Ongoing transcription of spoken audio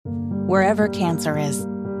Wherever cancer is,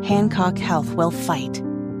 Hancock Health will fight.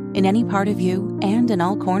 In any part of you and in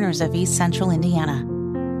all corners of East Central Indiana.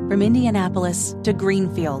 From Indianapolis to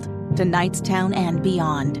Greenfield to Knightstown and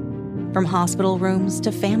beyond. From hospital rooms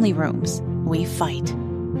to family rooms, we fight.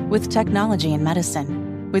 With technology and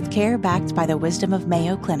medicine, with care backed by the wisdom of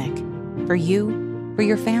Mayo Clinic. For you, for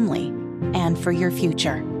your family, and for your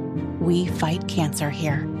future. We fight cancer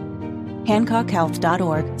here.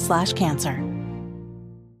 HancockHealth.org/cancer.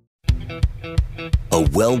 A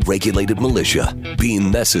well-regulated militia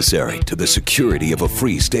being necessary to the security of a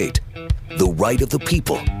free state. The right of the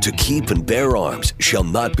people to keep and bear arms shall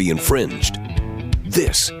not be infringed.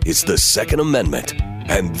 This is the Second Amendment,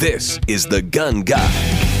 and this is the Gun Guy.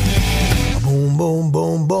 Boom, boom,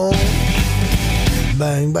 boom, boom.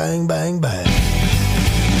 Bang, bang, bang, bang.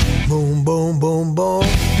 Boom, boom, boom, boom.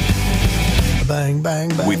 Bang, bang,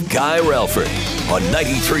 bang. With Guy Relford on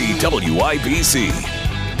 93 WIBC.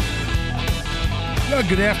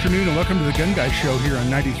 Good afternoon and welcome to the Gun Guy Show here on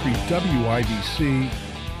 93 WIBC.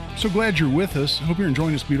 So glad you're with us. Hope you're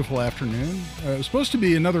enjoying this beautiful afternoon. It's supposed to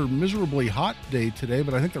be another miserably hot day today,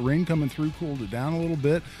 but I think the rain coming through cooled it down a little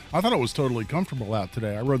bit. I thought it was totally comfortable out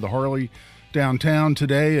today. I rode the Harley downtown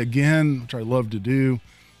today again, which I love to do.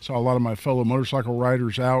 Saw a lot of my fellow motorcycle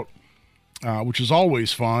riders out, which is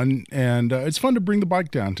always fun. And it's fun to bring the bike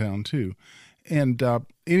downtown too. And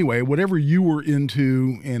anyway, whatever you were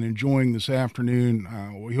into and enjoying this afternoon,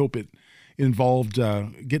 we hope it involved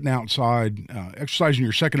getting outside, exercising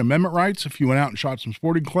your Second Amendment rights. If you went out and shot some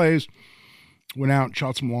sporting clays, went out and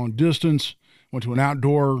shot some long distance, went to an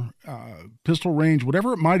outdoor pistol range,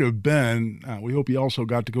 whatever it might have been, we hope you also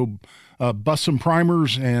got to go bust some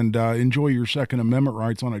primers and enjoy your Second Amendment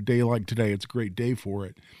rights on a day like today. It's a great day for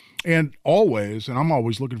it. And always, and I'm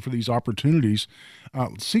always looking for these opportunities,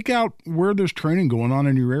 seek out where there's training going on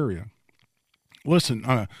in your area. Listen,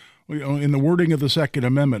 in the wording of the Second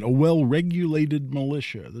Amendment, a well-regulated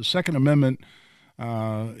militia. The Second Amendment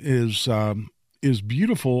is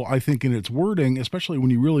beautiful, I think, in its wording, especially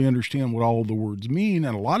when you really understand what all of the words mean.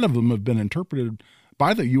 And a lot of them have been interpreted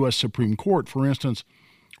by the U.S. Supreme Court. For instance,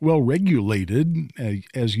 well-regulated,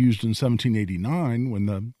 as used in 1789 when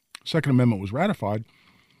the Second Amendment was ratified,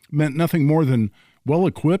 meant nothing more than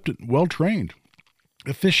well-equipped, well-trained,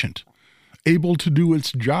 efficient, able to do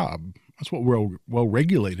its job. That's what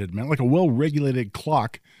well-regulated meant. Like a well-regulated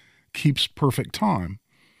clock keeps perfect time.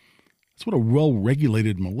 That's what a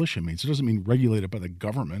well-regulated militia means. It doesn't mean regulated by the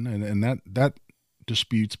government, and that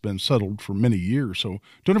dispute's been settled for many years. So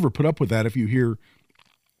don't ever put up with that if you hear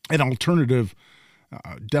an alternative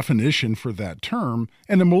definition for that term.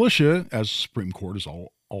 And the militia, as the Supreme Court has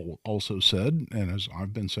also said, and as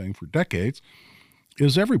I've been saying for decades,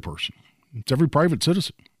 is every person. It's every private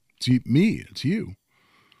citizen. It's me. It's you.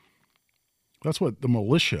 That's what the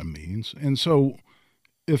militia means. And so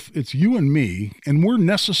if it's you and me, and we're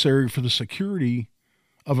necessary for the security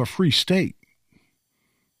of a free state,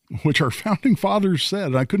 which our founding fathers said,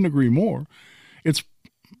 and I couldn't agree more, it's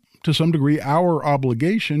to some degree our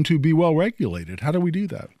obligation to be well regulated. How do we do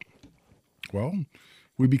that? Well,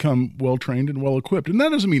 we become well-trained and well-equipped. And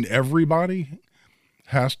that doesn't mean everybody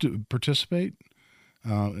has to participate.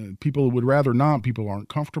 People would rather not. People aren't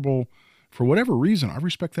comfortable. For whatever reason, I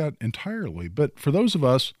respect that entirely. But for those of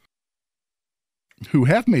us who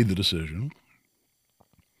have made the decision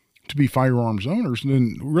to be firearms owners,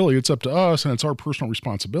 then really it's up to us and it's our personal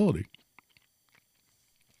responsibility.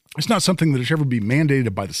 It's not something that should ever be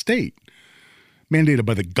mandated by the state, mandated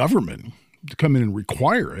by the government to come in and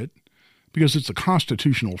require it, because it's a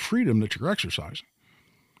constitutional freedom that you're exercising.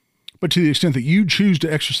 But to the extent that you choose to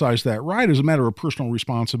exercise that right as a matter of personal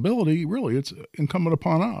responsibility, really it's incumbent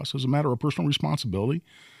upon us as a matter of personal responsibility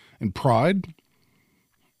and pride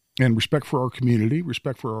and respect for our community,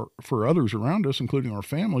 respect for others around us, including our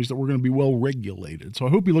families, that we're going to be well regulated. So I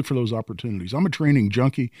hope you look for those opportunities. I'm a training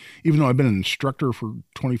junkie. Even though I've been an instructor for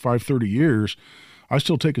 25, 30 years, I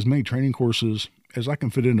still take as many training courses as I can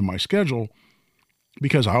fit into my schedule,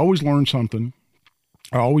 because I always learn something.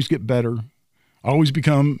 I always get better. I always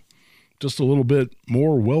become just a little bit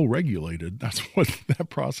more well-regulated. That's what that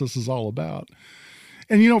process is all about.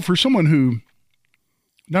 And, for someone who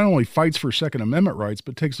not only fights for Second Amendment rights,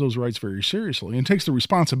 but takes those rights very seriously and takes the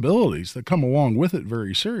responsibilities that come along with it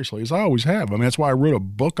very seriously, as I always have. I mean, that's why I wrote a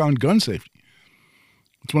book on gun safety.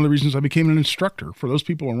 It's one of the reasons I became an instructor. For those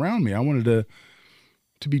people around me, I wanted to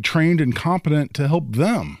be trained and competent to help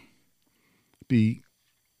them be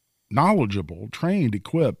knowledgeable, trained,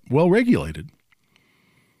 equipped, well-regulated.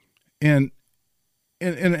 And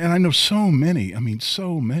I know so many,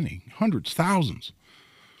 hundreds, thousands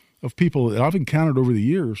of people that I've encountered over the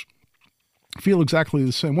years feel exactly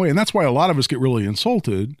the same way. And that's why a lot of us get really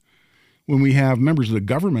insulted when we have members of the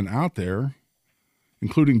government out there,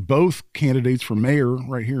 including both candidates for mayor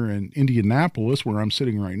right here in Indianapolis, where I'm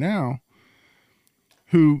sitting right now,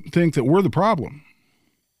 who think that we're the problem.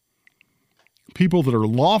 People that are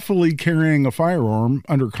lawfully carrying a firearm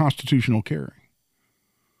under constitutional carry.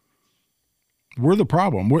 We're the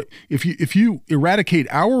problem. If you eradicate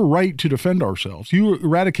our right to defend ourselves, you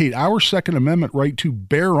eradicate our Second Amendment right to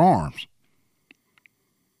bear arms,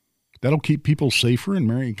 that'll keep people safer in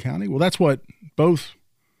Marion County. Well, that's what both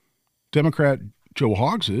Democrat Joe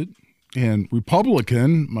Hogsett and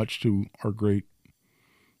Republican, much to our great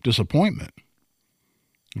disappointment,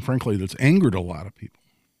 and frankly, that's angered a lot of people.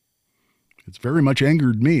 It's very much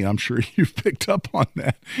angered me. I'm sure you've picked up on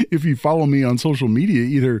that. If you follow me on social media,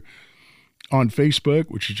 either on Facebook,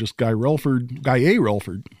 which is just Guy A.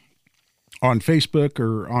 Relford, on Facebook,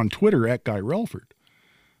 or on Twitter at Guy Relford.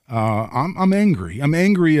 I'm angry. I'm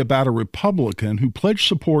angry about a Republican who pledged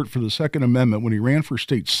support for the Second Amendment when he ran for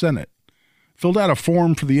state Senate, filled out a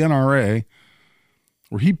form for the NRA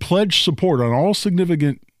where he pledged support on all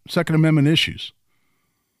significant Second Amendment issues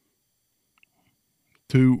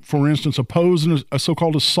to, for instance, oppose a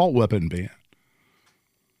so-called assault weapon ban,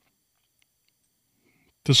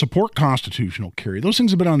 to support constitutional carry. Those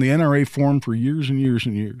things have been on the NRA form for years and years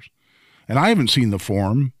and years. And I haven't seen the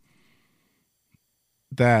form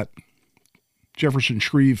that Jefferson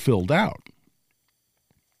Shreve filled out.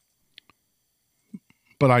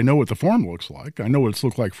 But I know what the form looks like. I know what it's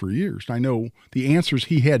looked like for years. I know the answers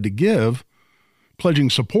he had to give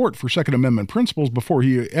pledging support for Second Amendment principles before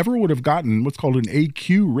he ever would have gotten what's called an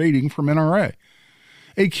AQ rating from NRA.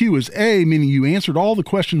 AQ is A, meaning you answered all the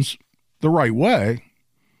questions the right way,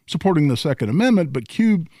 supporting the Second Amendment, but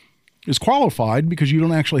Q is qualified because you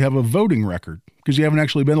don't actually have a voting record, because you haven't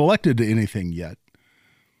actually been elected to anything yet.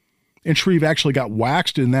 And Shreve actually got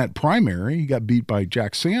waxed in that primary. He got beat by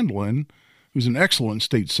Jack Sandlin, who's an excellent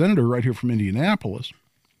state senator right here from Indianapolis.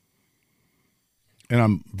 And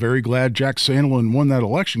I'm very glad Jack Sandlin won that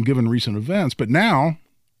election given recent events. But now,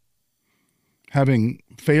 having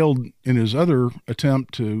failed in his other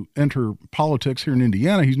attempt to enter politics here in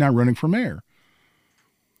Indiana, he's now running for mayor.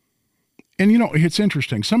 And, you know, it's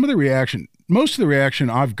interesting. Most of the reaction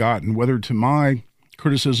I've gotten, whether to my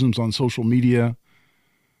criticisms on social media,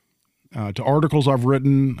 to articles I've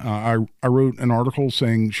written, I wrote an article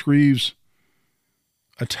saying Shreve's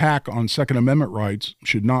attack on Second Amendment rights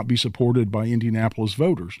should not be supported by Indianapolis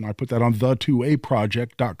voters. And I put that on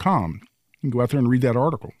the2aproject.com. You can go out there and read that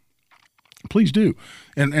article. Please do.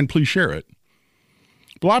 And please share it.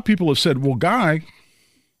 A lot of people have said, well, Guy,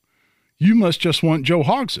 you must just want Joe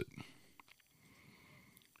Hogsett.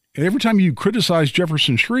 And every time you criticize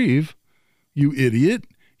Jefferson Shreve, you idiot,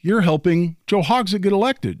 you're helping Joe Hogsett get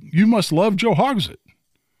elected. You must love Joe Hogsett.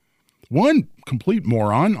 One complete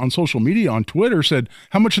moron on social media, on Twitter, said,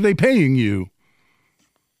 how much are they paying you?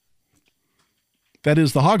 That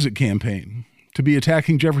is the Hogsett campaign, to be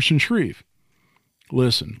attacking Jefferson Shreve.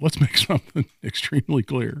 Listen, let's make something extremely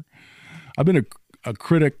clear. I've been a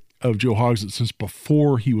critic of Joe Hogsett since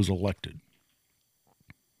before he was elected.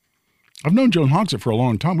 I've known Joe Hogsett for a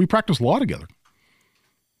long time. We practiced law together.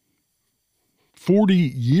 40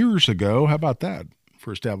 years ago, how about that,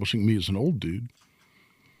 for establishing me as an old dude?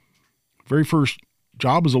 Very first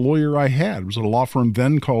job as a lawyer I had was at a law firm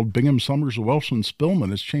then called Bingham, Summers, Welsh &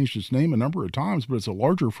 Spillman. It's changed its name a number of times, but it's a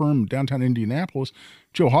larger firm in downtown Indianapolis.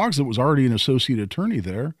 Joe Hogsett was already an associate attorney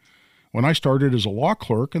there when I started as a law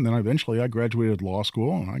clerk, and then eventually I graduated law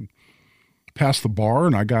school, and I passed the bar,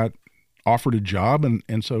 and I got offered a job,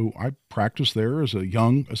 and so I practiced there as a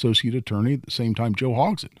young associate attorney at the same time Joe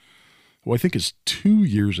Hogsett, who I think is 2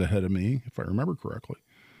 years ahead of me, if I remember correctly,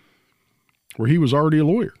 where he was already a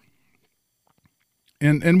lawyer.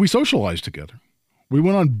 And we socialized together. We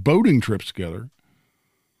went on boating trips together.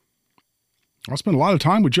 I spent a lot of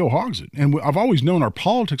time with Joe Hogsett, and I've always known our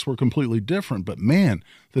politics were completely different, but man,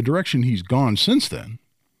 the direction he's gone since then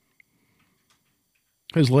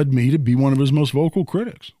has led me to be one of his most vocal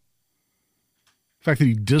critics. The fact that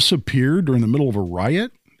he disappeared during the middle of a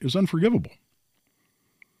riot is unforgivable.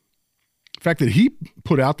 The fact that he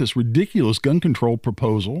put out this ridiculous gun control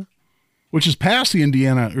proposal, which has passed the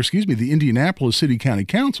Indianapolis City County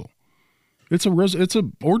Council. It's a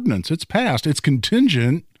ordinance. It's passed. It's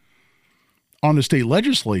contingent on the state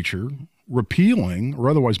legislature repealing or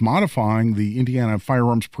otherwise modifying the Indiana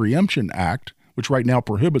Firearms Preemption Act, which right now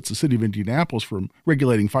prohibits the city of Indianapolis from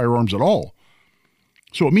regulating firearms at all.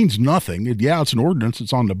 So it means nothing. It's an ordinance.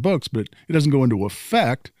 It's on the books, but it doesn't go into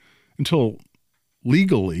effect until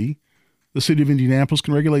legally the city of Indianapolis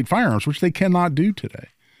can regulate firearms, which they cannot do today.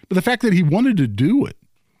 But the fact that he wanted to do it,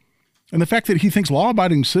 and the fact that he thinks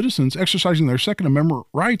law-abiding citizens exercising their Second Amendment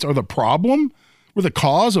rights are the problem, or the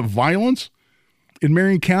cause of violence in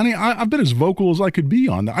Marion County, I've been as vocal as I could be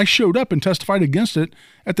on that. I showed up and testified against it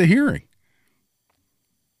at the hearing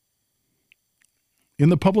in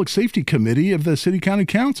the Public Safety Committee of the City County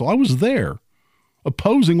Council. I was there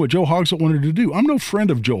opposing what Joe Hogsett wanted to do. I'm no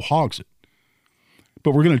friend of Joe Hogsett,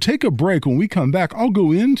 but we're going to take a break. When we come back, I'll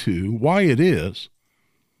go into why it is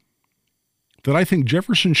that I think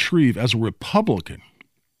Jefferson Shreve, as a Republican,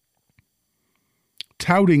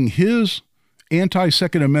 touting his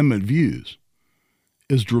anti-Second Amendment views,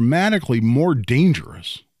 is dramatically more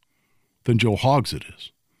dangerous than Joe Hogsett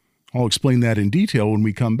is. I'll explain that in detail when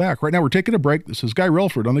we come back. Right now, we're taking a break. This is Guy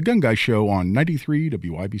Relford on The Gun Guy Show on 93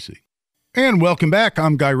 WIBC. And welcome back.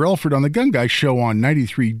 I'm Guy Relford on The Gun Guy Show on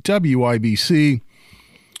 93 WIBC.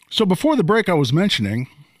 So before the break, I was mentioning,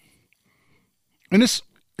 and it's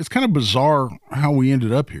kind of bizarre how we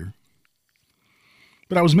ended up here,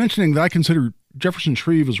 but I was mentioning that I consider Jefferson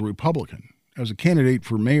Shreve as a Republican, as a candidate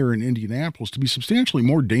for mayor in Indianapolis, to be substantially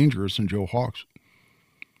more dangerous than Joe Hogsett.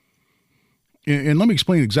 And let me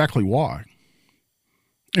explain exactly why.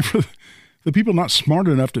 And for the people not smart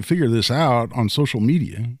enough to figure this out on social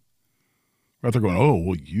media, right, they're going, oh,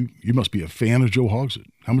 well, you must be a fan of Joe Hogsett.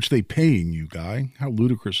 How much are they paying you, Guy? How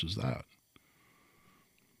ludicrous is that?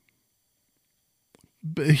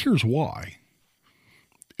 But here's why.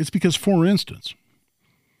 It's because, for instance,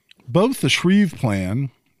 both the Shreve plan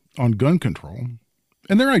on gun control,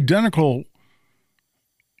 and they're identical,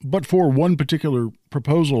 but for one particular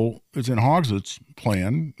proposal is in Hogsett's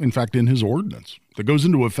plan, in fact, in his ordinance, that goes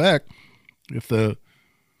into effect if the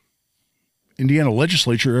Indiana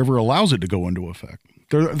legislature ever allows it to go into effect.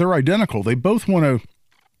 They're identical. They both want to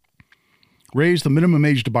raise the minimum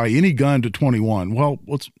age to buy any gun to 21. Well,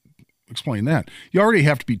 let's explain that. You already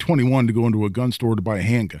have to be 21 to go into a gun store to buy a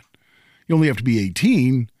handgun. You only have to be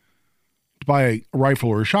 18 to buy a rifle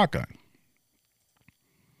or a shotgun.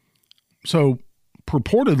 So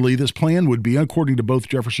purportedly, this plan would be, according to both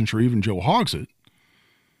Jefferson Shreve and Joe Hogsett,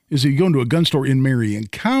 is that you go into a gun store in Marion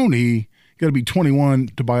County, you got to be 21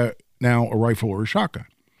 to buy now a rifle or a shotgun.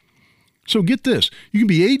 So get this. You can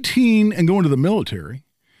be 18 and go into the military.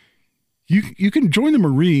 You can join the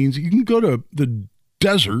Marines. You can go to the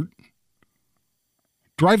desert,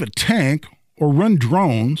 drive a tank, or run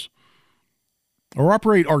drones, or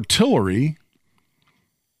operate artillery,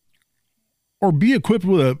 or be equipped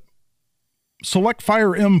with a Select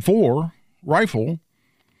Fire M4 rifle.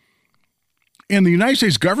 And the United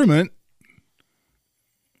States government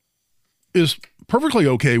is perfectly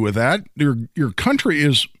okay with that. Your country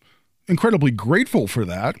is incredibly grateful for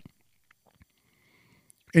that.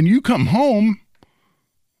 And you come home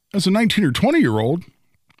as a 19 or 20-year-old,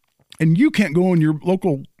 and you can't go in your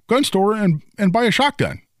local gun store and buy a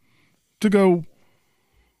shotgun to go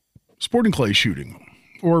sporting clay shooting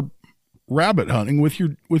or rabbit hunting with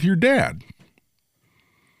your dad.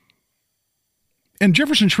 And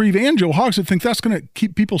Jefferson Shreve and Joe Hogsett think that's going to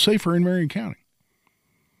keep people safer in Marion County.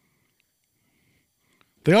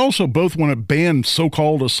 They also both want to ban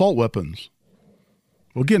so-called assault weapons.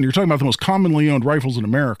 Well, again, you're talking about the most commonly owned rifles in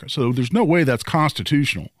America, so there's no way that's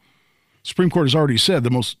constitutional. Supreme Court has already said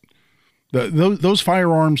those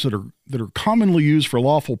firearms that are commonly used for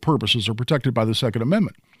lawful purposes are protected by the Second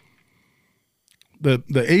Amendment. The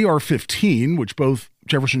AR-15, which both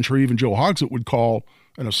Jefferson Shreve and Joe Hogsett would call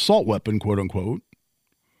an assault weapon, quote unquote,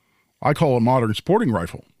 I call a modern sporting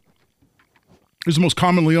rifle, is the most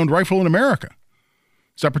commonly owned rifle in America.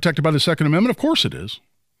 Is that protected by the Second Amendment? Of course it is.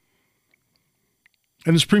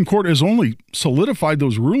 And the Supreme Court has only solidified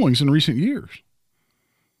those rulings in recent years.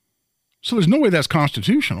 So there's no way that's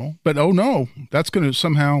constitutional, but oh no, that's going to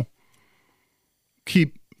somehow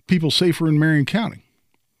keep people safer in Marion County.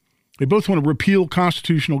 They both want to repeal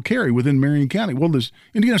constitutional carry within Marion County. Well, this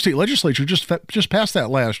Indiana State Legislature just passed that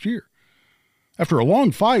last year. After a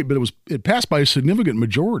long fight, but it passed by a significant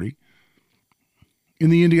majority in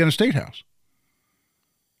the Indiana State House.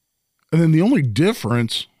 And then the only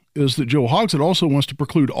difference is that Joe Hogsett also wants to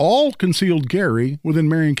preclude all concealed carry within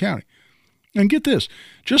Marion County. And get this,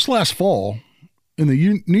 just last fall, in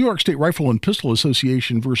the New York State Rifle and Pistol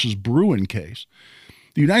Association versus Bruin case,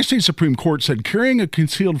 the United States Supreme Court said carrying a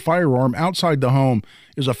concealed firearm outside the home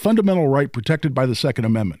is a fundamental right protected by the Second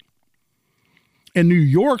Amendment. And New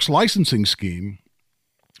York's licensing scheme,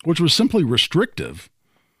 which was simply restrictive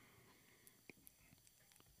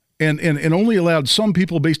and only allowed some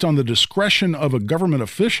people based on the discretion of a government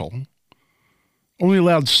official, only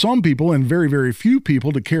allowed some people and very, very few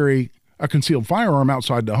people to carry a concealed firearm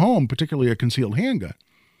outside the home, particularly a concealed handgun.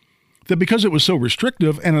 that because it was so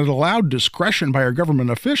restrictive and it allowed discretion by a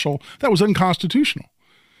government official, that was unconstitutional.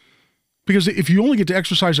 Because if you only get to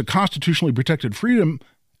exercise a constitutionally protected freedom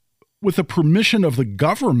with the permission of the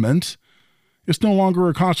government, it's no longer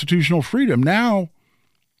a constitutional freedom. Now,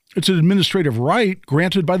 it's an administrative right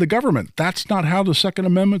granted by the government. That's not how the Second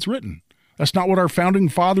Amendment's written. That's not what our founding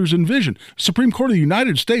fathers envisioned. Supreme Court of the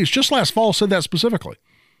United States just last fall said that specifically.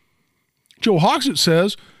 Joe Hogsett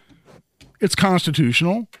says it's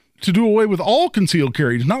constitutional to do away with all concealed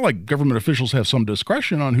carry. It's not like government officials have some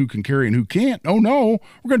discretion on who can carry and who can't. Oh, no,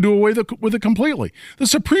 we're going to do away with it completely. The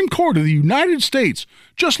Supreme Court of the United States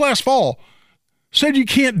just last fall said you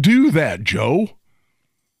can't do that, Joe.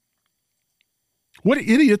 What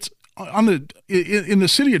idiots in the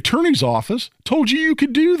city attorney's office told you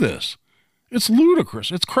could do this? It's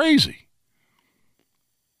ludicrous. It's crazy.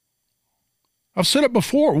 I've said it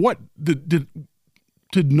before. What, did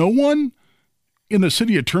no one in the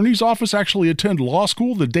city attorney's office actually attend law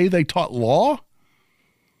school the day they taught law?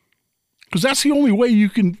 Because that's the only way you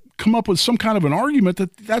can come up with some kind of an argument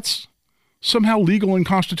that that's somehow legal and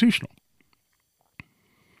constitutional.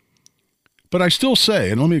 But I still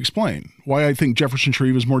say, and let me explain why I think Jefferson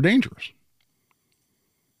Shreve is more dangerous.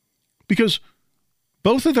 Because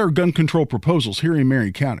both of their gun control proposals here in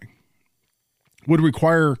Marion County would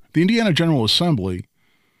require the Indiana General Assembly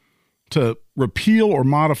to repeal or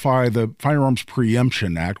modify the Firearms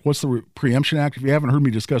Preemption Act. What's the Preemption Act? If you haven't heard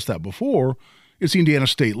me discuss that before, it's the Indiana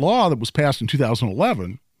state law that was passed in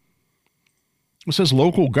 2011. It says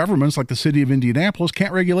local governments like the city of Indianapolis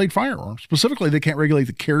can't regulate firearms. Specifically, they can't regulate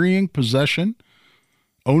the carrying, possession,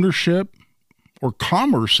 ownership, or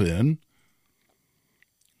commerce in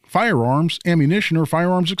firearms, ammunition, or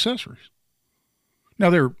firearms accessories. Now,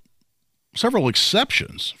 there are several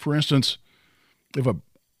exceptions. For instance, if a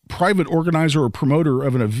private organizer or promoter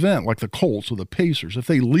of an event like the Colts or the Pacers, if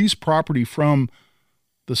they lease property from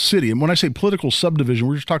the city, and when I say political subdivision,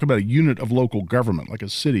 we're just talking about a unit of local government, like a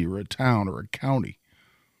city or a town or a county.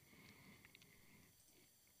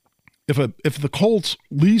 If the Colts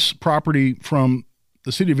lease property from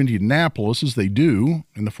the city of Indianapolis, as they do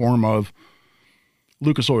in the form of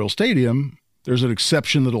Lucas Oil Stadium, there's an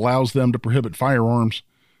exception that allows them to prohibit firearms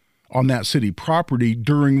on that city property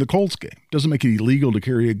during the Colts game. Doesn't make it illegal to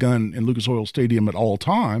carry a gun in Lucas Oil Stadium at all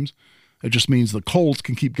times. It just means the Colts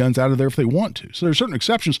can keep guns out of there if they want to. So there are certain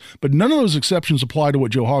exceptions, but none of those exceptions apply to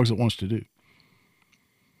what Joe Hogsett wants to do.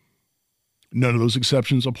 None of those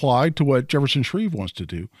exceptions apply to what Jefferson Shreve wants to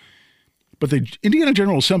do. But the Indiana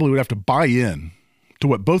General Assembly would have to buy in to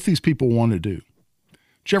what both these people want to do.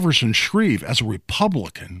 Jefferson Shreve, as a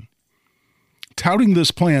Republican, touting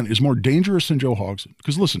this plan is more dangerous than Joe Hogsett.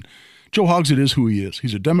 Because listen, Joe Hogsett is who he is.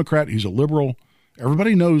 He's a Democrat. He's a liberal.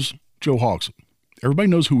 Everybody knows Joe Hogsett. Everybody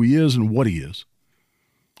knows who he is and what he is.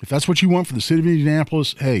 If that's what you want for the city of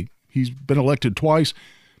Indianapolis, hey, he's been elected twice.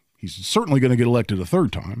 He's certainly going to get elected a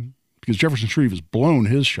third time because Jefferson Shreve has blown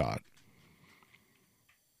his shot.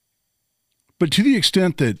 But to the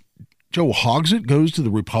extent that Joe Hogsett goes to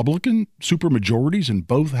the Republican supermajorities in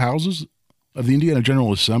both houses of the Indiana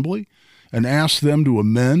General Assembly and asks them to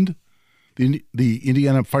amend the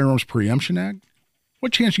Indiana Firearms Preemption Act,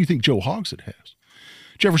 what chance do you think Joe Hogsett has?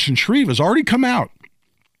 Jefferson Shreve has already come out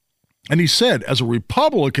and he said, as a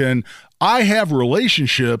Republican, I have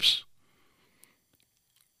relationships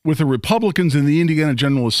with the Republicans in the Indiana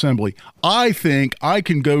General Assembly. I think I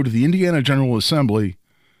can go to the Indiana General Assembly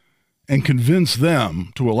and convince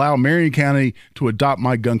them to allow Marion County to adopt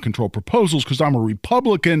my gun control proposals because I'm a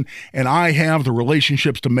Republican and I have the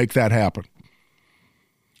relationships to make that happen.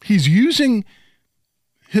 He's using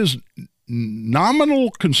his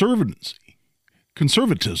nominal conservatism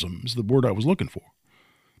is the word I was looking for.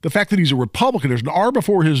 The fact that he's a Republican, there's an R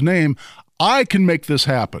before his name, I can make this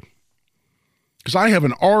happen because I have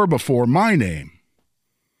an R before my name.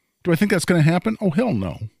 Do I think that's going to happen? Oh, hell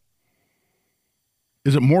no.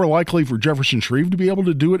 Is it more likely for Jefferson Shreve to be able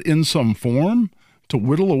to do it in some form, to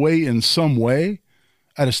whittle away in some way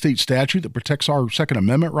at a state statute that protects our Second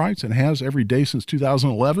Amendment rights and has every day since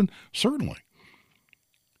 2011? Certainly.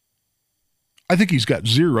 I think he's got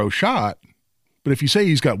zero shot, but if you say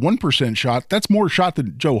he's got 1% shot, that's more shot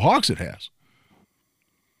than Joe Hogsett has.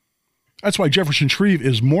 That's why Jefferson Shreve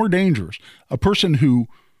is more dangerous. A person who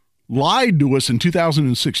lied to us in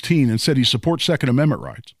 2016 and said he supports Second Amendment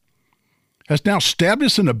rights has now stabbed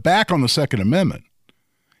us in the back on the Second Amendment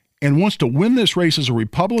and wants to win this race as a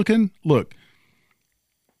Republican. Look,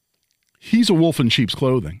 he's a wolf in sheep's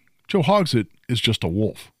clothing. Joe Hogsett is just a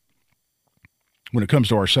wolf when it comes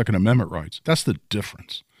to our Second Amendment rights. That's the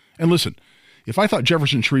difference. And listen, if I thought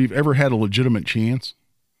Jefferson Shreve ever had a legitimate chance,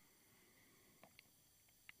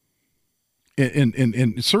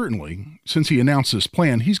 And certainly, since he announced this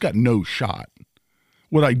plan, he's got no shot.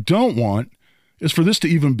 What I don't want is for this to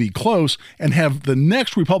even be close and have the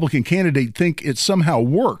next Republican candidate think it somehow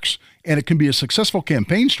works and it can be a successful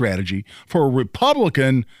campaign strategy for a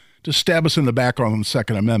Republican to stab us in the back on the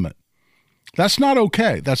Second Amendment. That's not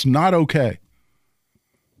okay. That's not okay.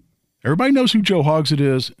 Everybody knows who Joe Hogsett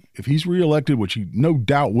is. If he's reelected, which he no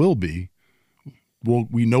doubt will be, well,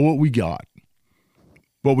 we know what we got.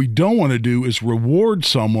 What we don't want to do is reward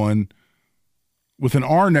someone with an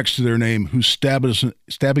R next to their name who's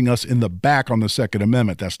stabbing us in the back on the Second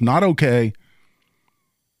Amendment. That's not okay.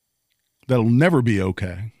 That'll never be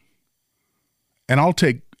okay. And I'll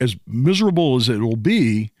take, as miserable as it will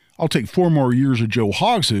be, I'll take 4 more years of Joe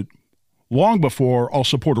Hogsett long before I'll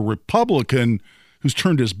support a Republican who's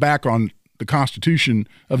turned his back on the Constitution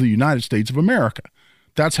of the United States of America.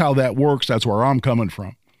 That's how that works. That's where I'm coming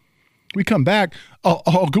from. We come back.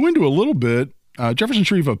 I'll go into a little bit. Jefferson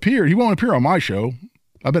Shreve appeared. He won't appear on my show.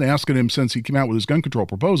 I've been asking him since he came out with his gun control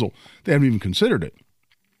proposal. They haven't even considered it.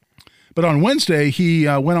 But on Wednesday, he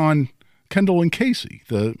went on Kendall and Casey,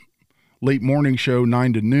 the late morning show,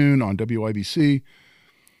 9 to noon on WIBC.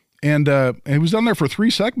 And he was on there for 3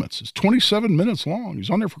 segments. It's 27 minutes long. He's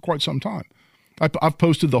on there for quite some time. I've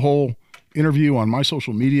posted the whole interview on my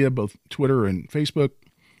social media, both Twitter and Facebook.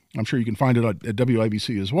 I'm sure you can find it at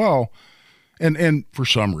WIBC as well. And for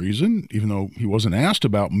some reason, even though he wasn't asked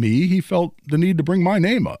about me, he felt the need to bring my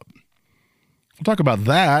name up. We'll talk about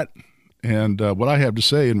that and what I have to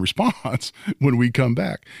say in response when we come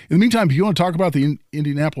back. In the meantime, if you want to talk about the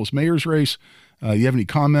Indianapolis mayor's race, you have any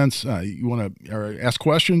comments, you want to ask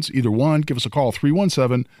questions, either one, give us a call,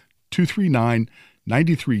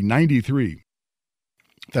 317-239-9393.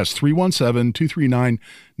 That's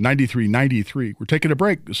 317-239-9393. We're taking a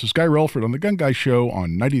break. This is Guy Relford on The Gun Guy Show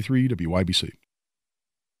on 93 WIBC.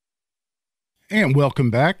 And welcome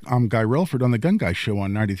back. I'm Guy Relford on The Gun Guy Show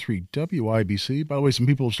on 93 WIBC. By the way, some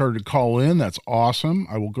people have started to call in. That's awesome.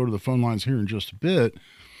 I will go to the phone lines here in just a bit.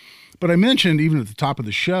 But I mentioned even at the top of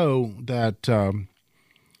the show that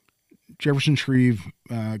Jefferson Shreve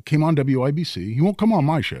came on WIBC. He won't come on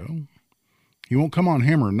my show. He won't come on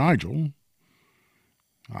Hammer and Nigel.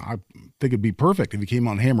 I think it'd be perfect if he came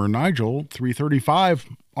on Hammer and Nigel, 3:35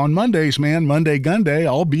 on Mondays, man. Monday Gun Day.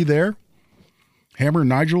 I'll be there. Hammer and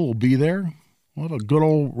Nigel will be there. We'll have a good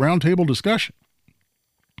old roundtable discussion.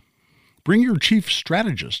 Bring your chief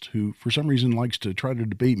strategist, who for some reason likes to try to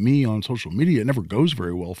debate me on social media. It never goes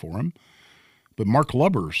very well for him. But Mark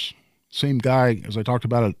Lubbers, same guy, as I talked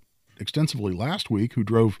about it extensively last week, who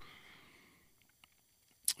drove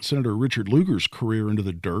Senator Richard Lugar's career into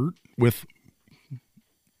the dirt with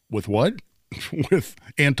what? With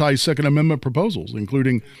anti-Second Amendment proposals,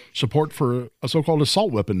 including support for a so-called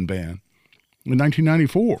assault weapon ban in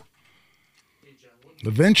 1994.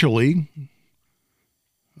 Eventually,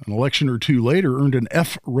 an election or two later, earned an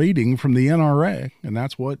F rating from the NRA, and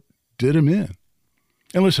that's what did him in.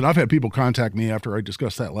 And listen, I've had people contact me after I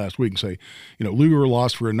discussed that last week and say, Lugar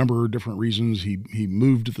lost for a number of different reasons. He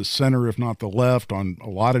moved to the center, if not the left, on a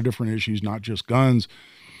lot of different issues, not just guns.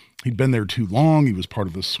 He'd been there too long. He was part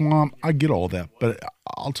of the swamp. I get all that. But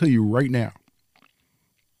I'll tell you right now,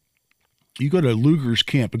 you go to Lugar's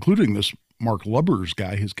camp, including this Mark Lubbers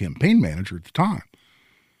guy, his campaign manager at the time,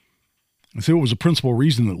 and say what was the principal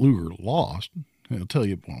reason that Lugar lost. And I'll tell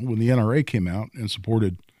you, when the NRA came out and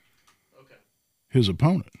supported his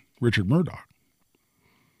opponent, Richard Murdoch,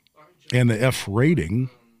 and the F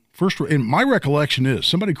rating, and my recollection is,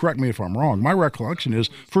 somebody correct me if I'm wrong, my recollection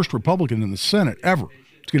is first Republican in the Senate ever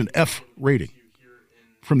to get an F rating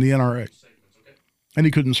from the NRA. And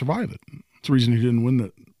he couldn't survive it. That's the reason he didn't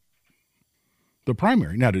win the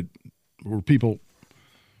primary. Now, were people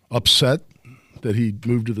upset that he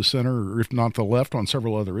moved to the center, or if not the left, on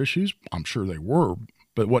several other issues? I'm sure they were.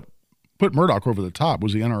 But what put Murdoch over the top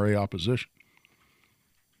was the NRA opposition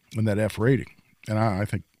and that F rating. And I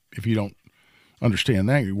think if you don't understand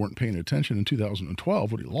that, you weren't paying attention in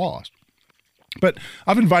 2012 when he lost. But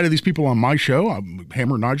I've invited these people on my show.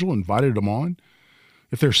 Hammer Nigel invited them on.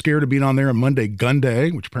 If they're scared of being on there on Monday Gun Day,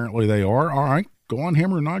 which apparently they are, all right, go on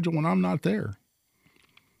Hammer Nigel when I'm not there.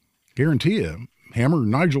 Guarantee you, Hammer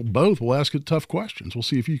and Nigel both will ask it tough questions. We'll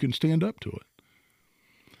see if you can stand up to it.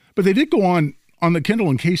 But they did go on the Kendall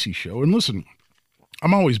and Casey show. And listen,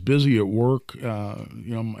 I'm always busy at work,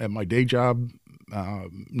 at my day job,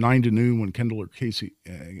 9 to noon when Kendall or Casey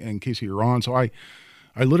are on. So I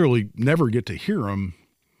literally never get to hear them.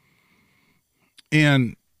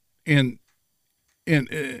 And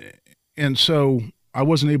so I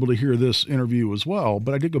wasn't able to hear this interview as well,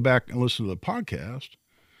 but I did go back and listen to the podcast.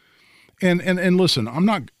 And listen, I'm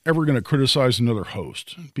not ever going to criticize another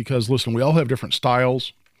host because, listen, we all have different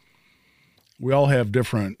styles. We all have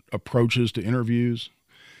different approaches to interviews.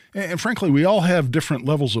 And frankly, we all have different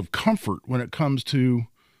levels of comfort when it comes to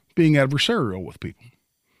being adversarial with people.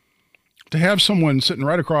 To have someone sitting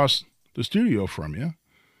right across the studio from you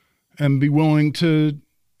and be willing to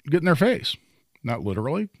get in their face, not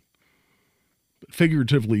literally, but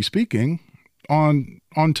figuratively speaking, on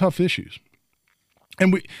tough issues.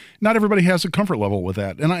 And not everybody has a comfort level with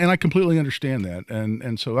that. And I completely understand that.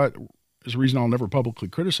 And so that is the reason I'll never publicly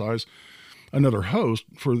criticize another host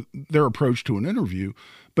for their approach to an interview.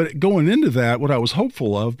 But going into that, what I was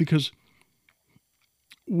hopeful of, because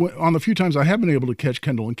on the few times I have been able to catch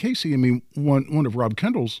Kendall and Casey, I mean, one of Rob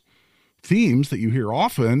Kendall's themes that you hear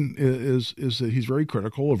often is that he's very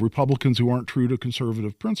critical of Republicans who aren't true to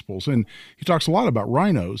conservative principles. And he talks a lot about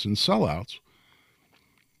rhinos and sellouts.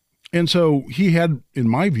 And so he had, in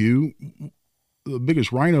my view, the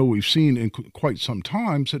biggest rhino we've seen in quite some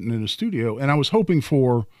time sitting in a studio. And I was hoping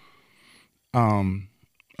for a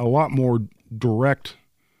lot more direct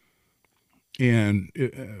and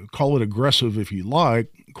call it aggressive, if you like,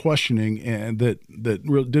 questioning, and that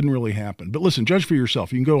didn't really happen. But listen, judge for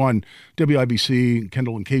yourself. You can go on WIBC,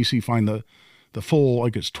 Kendall and Casey, find the full,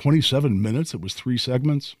 like it's 27 minutes. It was 3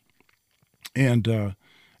 segments. And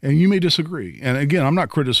you may disagree. And again, I'm not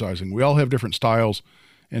criticizing. We all have different styles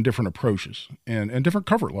and different approaches and different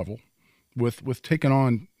comfort level with taking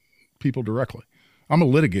on people directly. I'm a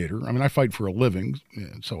litigator. I mean, I fight for a living,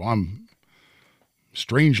 so I'm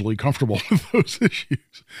strangely comfortable with those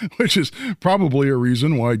issues, which is probably a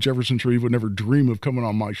reason why Jefferson Shreve would never dream of coming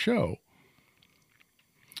on my show.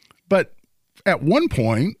 But at one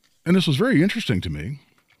point, and this was very interesting to me,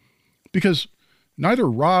 because neither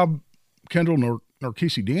Rob Kendall nor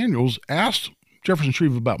Casey Daniels asked Jefferson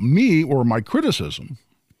Shreve about me or my criticism,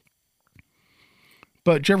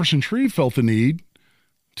 but Jefferson Shreve felt the need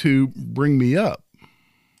to bring me up.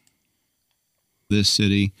 This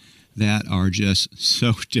city that are just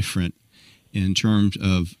so different in terms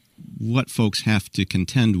of what folks have to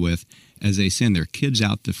contend with as they send their kids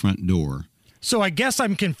out the front door. So I guess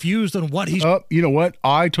I'm confused on what he's... You know what?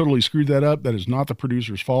 I totally screwed that up. That is not the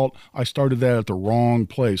producer's fault. I started that at the wrong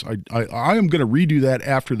place. I am going to redo that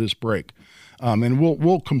after this break, and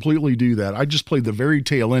we'll completely do that. I just played the very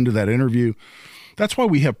tail end of that interview. That's why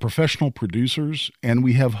we have professional producers and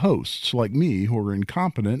we have hosts like me who are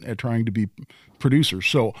incompetent at trying to be producers.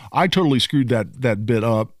 So I totally screwed that bit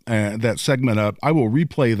up, that segment up. I will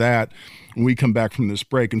replay that when we come back from this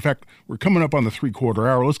break. In fact, we're coming up on the 3/4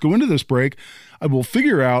 hour. Let's go into this break. I will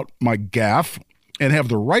figure out my gaffe and have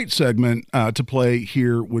the right segment to play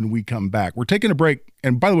here when we come back. We're taking a break.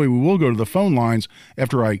 And by the way, we will go to the phone lines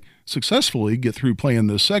after I successfully get through playing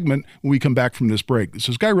this segment when we come back from this break. This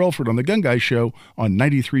is Guy Relford on The Gun Guy Show on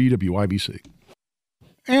 93 WIBC.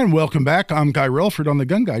 And welcome back. I'm Guy Relford on The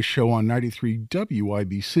Gun Guy Show on 93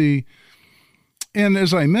 WIBC. And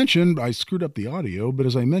as I mentioned, I screwed up the audio, but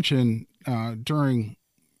as I mentioned during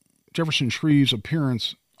Jefferson Shreve's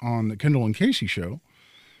appearance on the Kendall and Casey show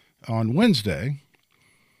on Wednesday,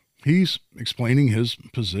 he's explaining his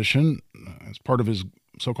position as part of his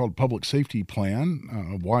so-called public safety plan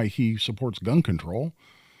of why he supports gun control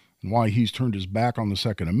and why he's turned his back on the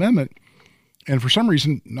Second Amendment. And for some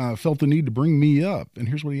reason, felt the need to bring me up. And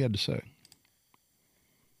here's what he had to say.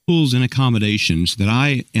 Rules and accommodations that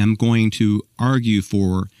I am going to argue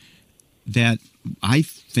for that I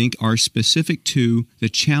think are specific to the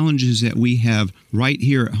challenges that we have right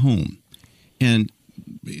here at home. And,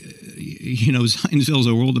 you know, Zionsville's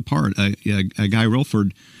a world apart. A Guy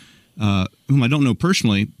Relford, whom I don't know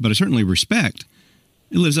personally, but I certainly respect,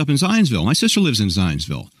 lives up in Zionsville. My sister lives in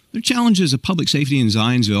Zionsville. The challenges of public safety in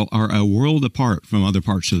Zionsville are a world apart from other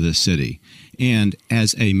parts of this city. And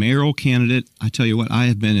as a mayoral candidate, I tell you what, I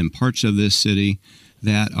have been in parts of this city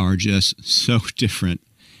that are just so different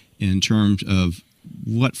in terms of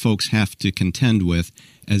what folks have to contend with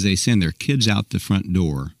as they send their kids out the front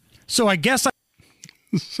door. So I guess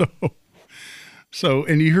So,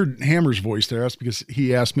 and you heard Hammer's voice there. That's because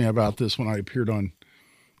he asked me about this when I appeared on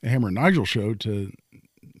the Hammer and Nigel show to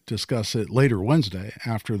discuss it later Wednesday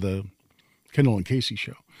after the Kendall and Casey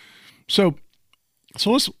show. So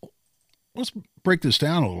let's break this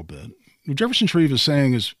down a little bit. What Jefferson Shreve is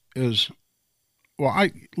saying is, well,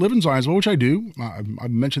 I live in Zionsville, which I do.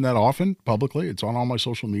 I've mentioned that often publicly. It's on all my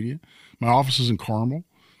social media. My office is in Carmel.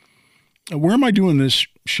 Where am I doing this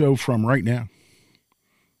show from right now?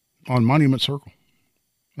 On Monument Circle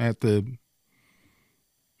at the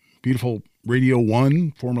beautiful Radio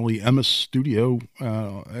 1, formerly Emmis studio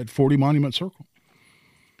at 40 Monument Circle.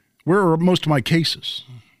 Where are most of my cases?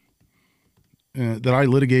 that I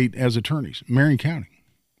litigate as attorneys, Marion County.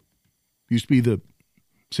 Used to be the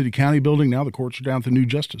city-county building. Now the courts are down at the new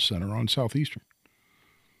Justice Center on Southeastern.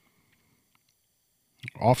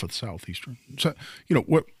 Off of Southeastern. So,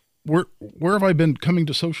 where have I been coming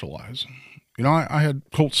to socialize? I had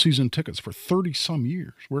Colts season tickets for 30-some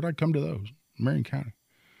years. Where'd I come to those? Marion County.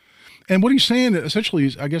 And what he's saying essentially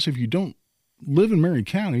is, I guess if you don't live in Marion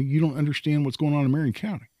County, you don't understand what's going on in Marion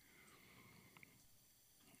County.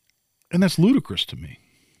 And that's ludicrous to me.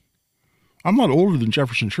 I'm not older than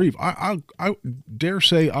Jefferson Shreve. I dare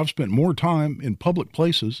say I've spent more time in public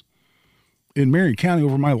places in Marion County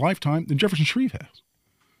over my lifetime than Jefferson Shreve has.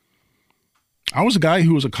 I was a guy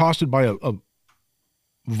who was accosted by a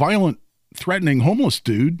violent, threatening homeless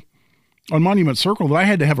dude on Monument Circle that I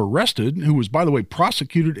had to have arrested, who was, by the way,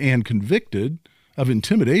 prosecuted and convicted of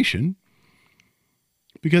intimidation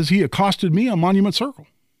because he accosted me on Monument Circle.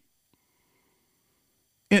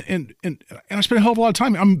 And I spent a hell of a lot of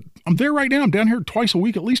time. I'm there right now. I'm down here twice a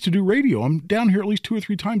week at least to do radio. I'm down here at least 2 or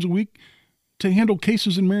 3 times a week to handle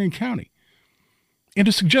cases in Marion County. And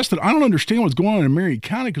to suggest that I don't understand what's going on in Marion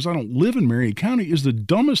County because I don't live in Marion County is the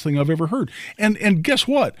dumbest thing I've ever heard. And guess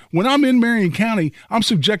what? When I'm in Marion County, I'm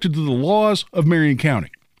subjected to the laws of Marion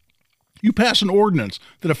County. You pass an ordinance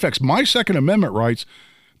that affects my Second Amendment rights,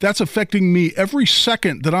 that's affecting me every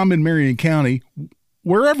second that I'm in Marion County,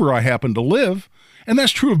 wherever I happen to live. And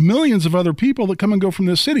that's true of millions of other people that come and go from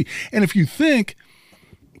this city. And if you think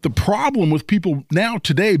the problem with people now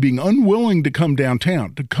today being unwilling to come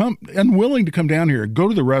downtown, unwilling to come down here and go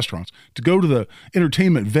to the restaurants, to go to the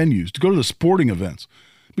entertainment venues, to go to the sporting events,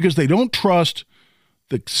 because they don't trust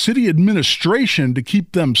the city administration to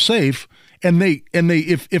keep them safe. And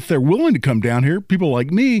if they're willing to come down here, people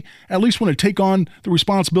like me at least want to take on the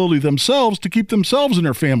responsibility themselves to keep themselves and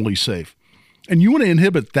their families safe. And you want to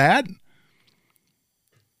inhibit that?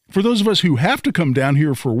 For those of us who have to come down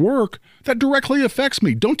here for work, that directly affects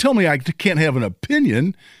me. Don't tell me I can't have an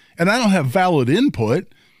opinion and I don't have valid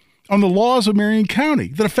input on the laws of Marion County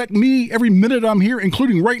that affect me every minute I'm here,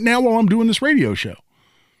 including right now while I'm doing this radio show.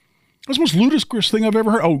 That's the most ludicrous thing I've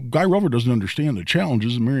ever heard. Oh, Guy Rover doesn't understand the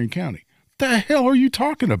challenges in Marion County. The hell are you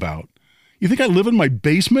talking about? You think I live in my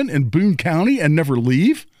basement in Boone County and never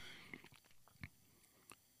leave?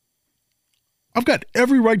 I've got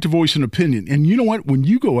every right to voice an opinion. And you know what? When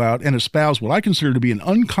you go out and espouse what I consider to be an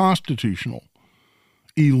unconstitutional,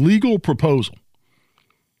 illegal proposal,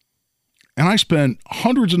 and I spend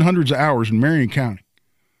hundreds and hundreds of hours in Marion County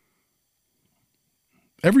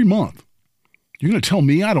every month, you're going to tell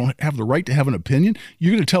me I don't have the right to have an opinion?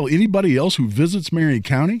 You're going to tell anybody else who visits Marion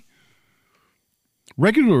County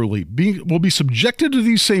regularly will be subjected to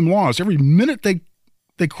these same laws every minute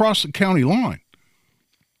they cross the county line.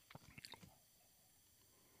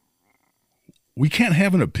 We can't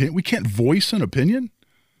have an opinion. We can't voice an opinion.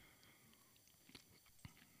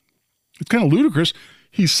 It's kind of ludicrous.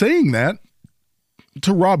 He's saying that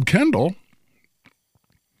to Rob Kendall,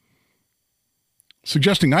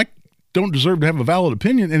 suggesting I don't deserve to have a valid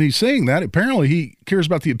opinion. And he's saying that apparently he cares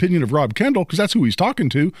about the opinion of Rob Kendall because that's who he's talking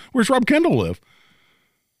to. Where's Rob Kendall live?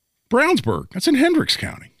 Brownsburg. That's in Hendricks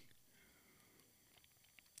County.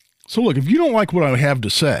 So look, if you don't like what I have to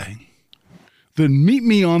say, then meet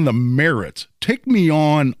me on the merits. Take me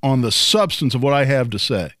on the substance of what I have to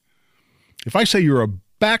say. If I say you're a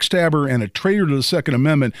backstabber and a traitor to the Second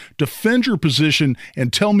Amendment, defend your position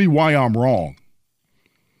and tell me why I'm wrong.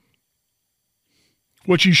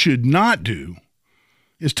 What you should not do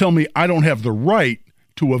is tell me I don't have the right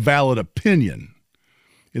to a valid opinion.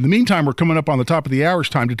 In the meantime, we're coming up on the top of the hour. It's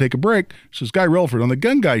time to take a break. This is Guy Relford on the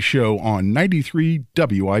Gun Guy Show on 93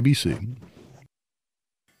 WIBC.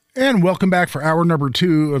 And welcome back for hour number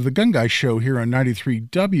 2 of the Gun Guy Show here on 93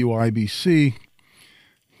 WIBC.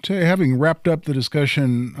 Today, having wrapped up the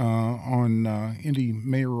discussion on Indy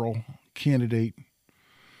mayoral candidate,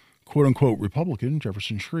 quote-unquote Republican,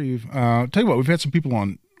 Jefferson Shreve, tell you what, we've had some people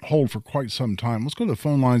on hold for quite some time. Let's go to the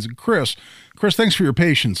phone lines. Chris, thanks for your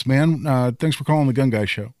patience, man. Thanks for calling the Gun Guy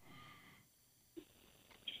Show.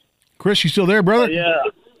 Chris, you still there, brother?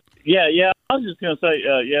 Yeah. I was just going to say,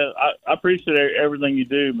 I appreciate everything you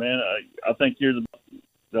do, man. I think you're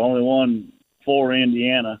the only one for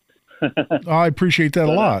Indiana. I appreciate that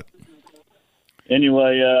a lot.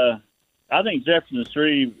 Anyway, I think Jefferson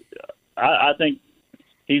Shreve, I think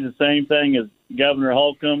he's the same thing as Governor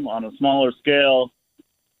Holcomb on a smaller scale.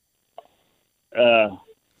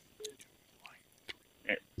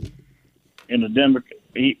 In a Democrat,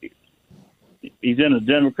 he's in a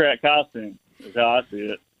Democrat costume. Is how I see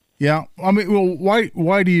it. Yeah, I mean, well,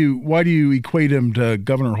 why do you equate him to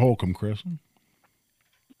Governor Holcomb, Chris?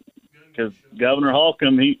 Because Governor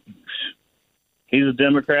Holcomb, he's a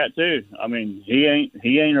Democrat too. I mean, he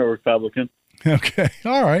ain't a Republican. Okay.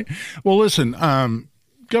 All right. Well, listen,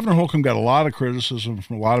 Governor Holcomb got a lot of criticism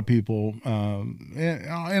from a lot of people,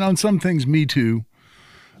 and on some things, me too,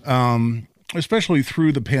 especially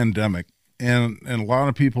through the pandemic. And a lot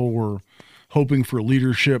of people were hoping for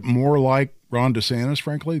leadership more like Ron DeSantis,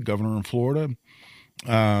 frankly, governor in Florida,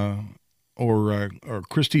 or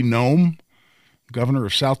Kristi Noem, governor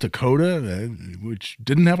of South Dakota, which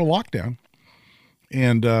didn't have a lockdown.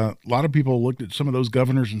 And a lot of people looked at some of those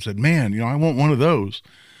governors and said, man, I want one of those.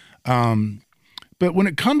 But when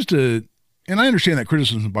it comes to, and I understand that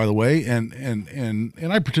criticism, by the way, and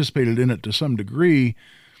I participated in it to some degree,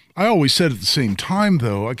 I always said at the same time,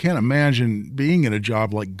 though, I can't imagine being in a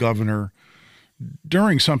job like governor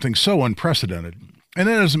during something so unprecedented. And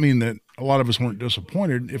that doesn't mean that a lot of us weren't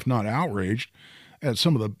disappointed, if not outraged, at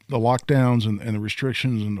some of the lockdowns and the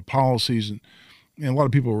restrictions and the policies. And a lot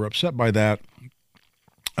of people were upset by that.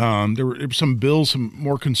 There were some bills, some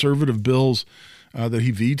more conservative bills that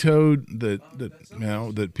he vetoed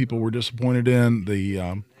that people were disappointed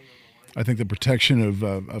in. I think the protection of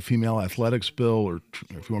a female athletics bill, or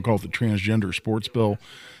if you want to call it the transgender sports bill,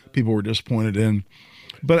 people were disappointed in.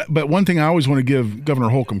 But one thing I always want to give Governor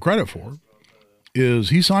Holcomb credit for is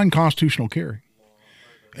he signed constitutional carry.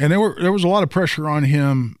 And there was a lot of pressure on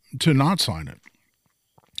him to not sign it.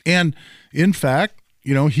 And in fact,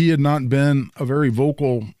 he had not been a very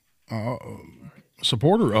vocal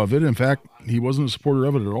supporter of it. In fact, he wasn't a supporter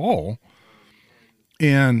of it at all.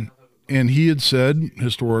 And he had said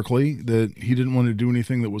historically that he didn't want to do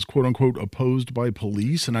anything that was quote unquote opposed by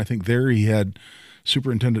police. And I think there he had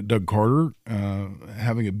Superintendent Doug Carter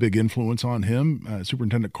having a big influence on him.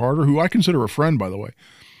 Superintendent Carter, who I consider a friend, by the way.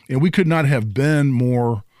 And we could not have been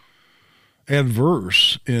more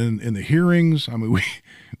adverse in the hearings. I mean,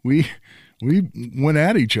 we went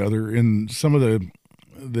at each other in some of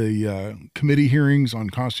the committee hearings on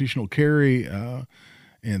constitutional carry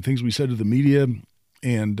and things we said to the media.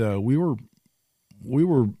 And we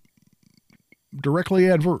were directly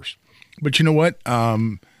adverse. But you know what?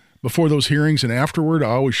 Before those hearings and afterward, I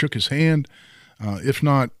always shook his hand. If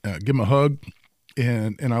not, give him a hug.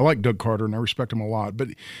 And I like Doug Carter, and I respect him a lot.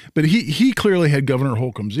 But he clearly had Governor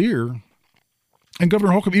Holcomb's ear. And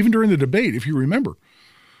Governor Holcomb, even during the debate, if you remember,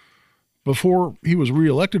 before he was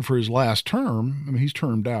reelected for his last term, I mean, he's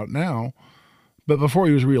termed out now, but before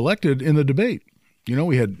he was reelected in the debate,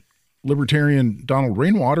 we had Libertarian Donald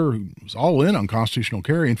Rainwater, who was all in on constitutional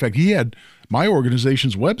carry. In fact, he had my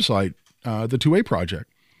organization's website, the 2A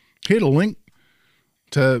Project. He had a link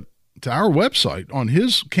to our website on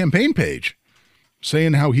his campaign page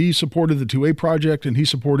saying how he supported the 2A Project and he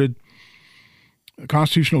supported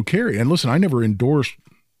constitutional carry. And listen, I never endorsed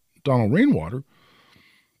Donald Rainwater,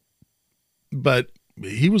 but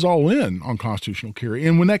he was all in on constitutional carry.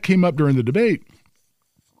 And when that came up during the debate,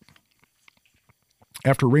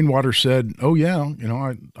 after Rainwater said, "Oh yeah,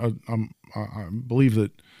 I believe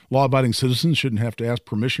that law-abiding citizens shouldn't have to ask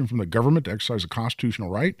permission from the government to exercise a constitutional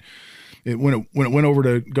right," when it went over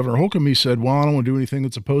to Governor Holcomb, he said, "Well, I don't want to do anything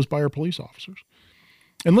that's opposed by our police officers."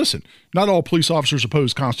 And listen, not all police officers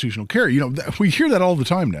oppose constitutional carry. We hear that all the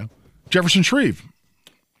time now. Jefferson Shreve.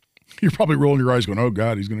 You're probably rolling your eyes going, "Oh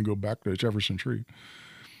God, he's going to go back to Jefferson Shreve."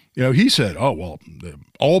 He said, "Oh well,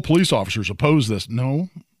 all police officers oppose this." No,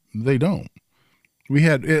 they don't. We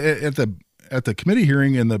had at the committee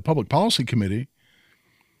hearing in the Public Policy Committee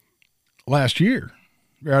last year,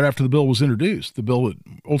 right after the bill was introduced, the bill that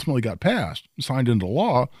ultimately got passed, signed into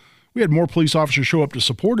law, we had more police officers show up to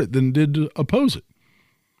support it than did to oppose it.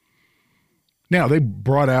 Now, they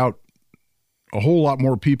brought out a whole lot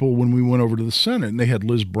more people when we went over to the Senate, and they had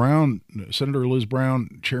Senator Liz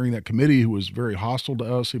Brown chairing that committee, who was very hostile to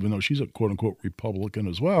us, even though she's a quote-unquote Republican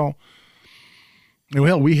as well. And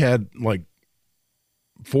hell, we had like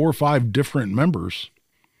 4 or 5 different members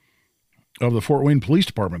of the Fort Wayne Police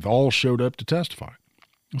Department that all showed up to testify.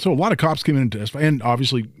 So a lot of cops came in to testify, and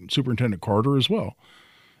obviously Superintendent Carter as well,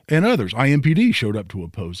 and others. IMPD showed up to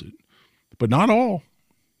oppose it, but not all.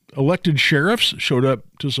 Elected sheriffs showed up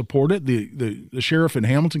to support it. The sheriff in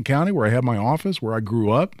Hamilton County, where I have my office, where I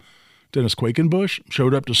grew up, Dennis Quakenbush,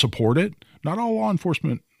 showed up to support it. Not all law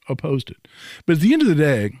enforcement opposed it. But at the end of the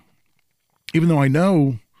day, even though I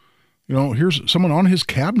know, here's someone on his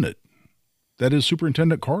cabinet, that is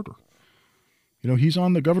Superintendent Carter. He's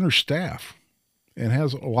on the governor's staff and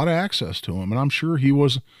has a lot of access to him. And I'm sure he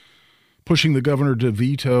was pushing the governor to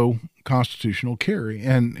veto constitutional carry,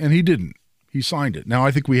 and he didn't. He signed it. Now,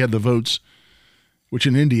 I think we had the votes, which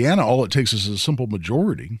in Indiana, all it takes is a simple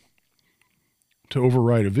majority to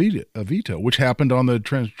override a veto, which happened on the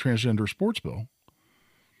transgender sports bill.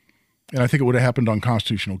 And I think it would have happened on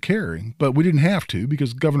constitutional carry, but we didn't have to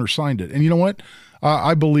because the governor signed it. And you know what?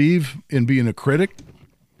 I believe in being a critic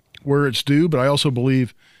where it's due, but I also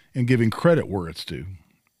believe in giving credit where it's due.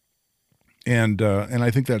 And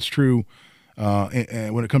I think that's true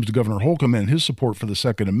and when it comes to Governor Holcomb and his support for the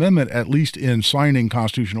Second Amendment, at least in signing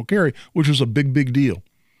constitutional carry, which was a big, big deal.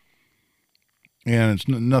 And it's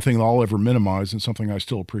nothing I'll ever minimize and something I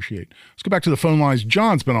still appreciate. Let's go back to the phone lines.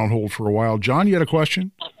 John's been on hold for a while. John, you had a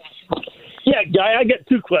question? Yeah, Guy, I got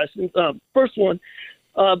two questions. First one,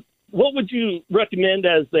 what would you recommend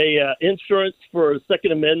as a insurance for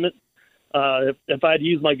Second Amendment if I had to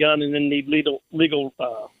use my gun and then need legal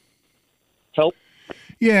help?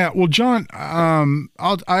 Yeah, well, John,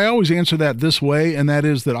 I always answer that this way, and that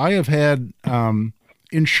is that I have had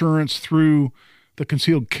insurance through the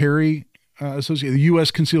Concealed Carry Association, the U.S.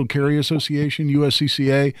 Concealed Carry Association,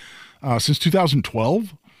 USCCA, since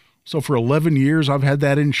 2012. So for 11 years, I've had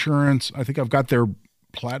that insurance. I think I've got their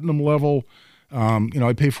platinum level.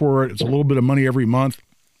 I pay for it. It's a little bit of money every month.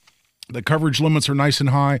 The coverage limits are nice and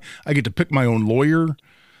high. I get to pick my own lawyer.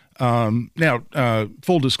 Now,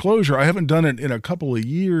 full disclosure, I haven't done it in a couple of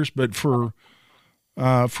years, but for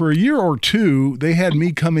a year or two, they had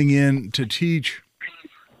me coming in to teach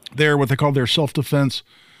what they call their self-defense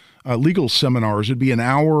legal seminars. It'd be an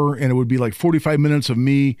hour, and it would be like 45 minutes of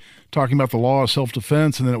me talking about the law of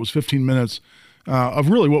self-defense, and then it was 15 minutes of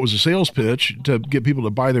really what was a sales pitch to get people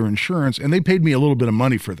to buy their insurance, and they paid me a little bit of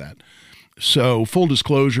money for that. So full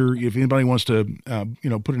disclosure, if anybody wants to,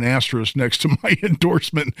 put an asterisk next to my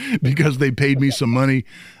endorsement because they paid me some money,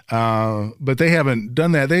 but they haven't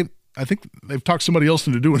done that. I think they've talked somebody else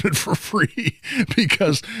into doing it for free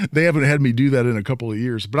because they haven't had me do that in a couple of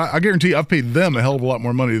years. But I guarantee you, I've paid them a hell of a lot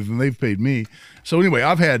more money than they've paid me. So anyway,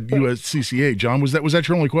 I've had USCCA. John, was that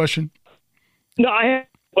your only question? No, I have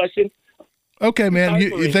a question. Okay, man.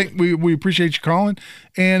 You think we appreciate you calling.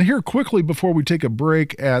 And here quickly before we take a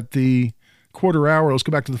break at the quarter hour, let's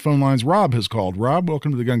go back to the phone lines. Rob has called. Rob,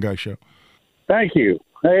 welcome to the Gun Guy Show. Thank you.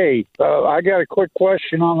 Hey, I got a quick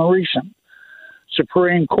question on the recent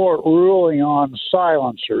Supreme Court ruling on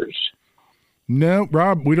silencers. No,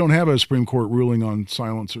 Rob, we don't have a Supreme Court ruling on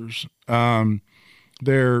silencers.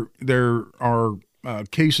 There are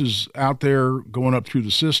cases out there going up through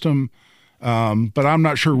the system, but I'm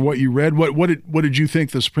not sure what you read. What did you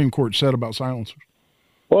think the Supreme Court said about silencers?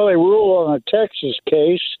 Well, they ruled on a Texas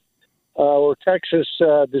case where Texas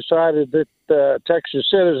decided that Texas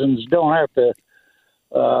citizens don't have to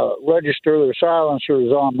register their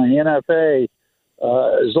silencers on the NFA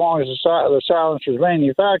as long as the silencer is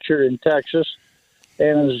manufactured in Texas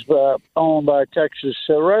and is owned by a Texas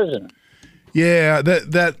resident. Yeah,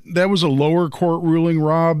 that was a lower court ruling,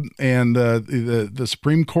 Rob, and the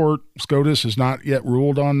Supreme Court, SCOTUS, has not yet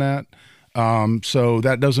ruled on that. So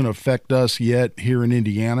that doesn't affect us yet here in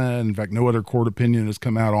Indiana. In fact, no other court opinion has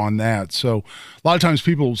come out on that. So a lot of times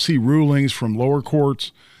people see rulings from lower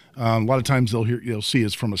courts. A lot of times you'll see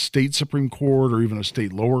it's from a state Supreme Court or even a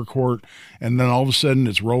state lower court, and then all of a sudden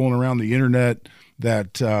it's rolling around the internet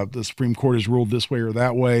that the Supreme Court has ruled this way or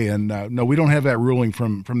that way. And no, we don't have that ruling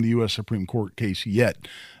from the U.S. Supreme Court case yet.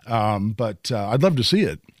 But I'd love to see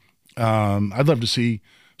it. I'd love to see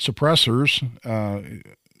suppressors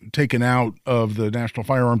taken out of the National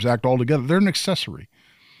Firearms Act altogether. They're an accessory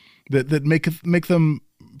that make them,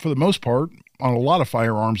 for the most part, on a lot of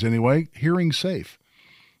firearms anyway, hearing safe.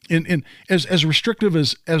 In as restrictive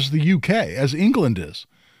as the UK, as England is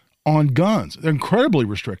on guns. They're incredibly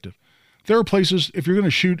restrictive. There are places, if you're going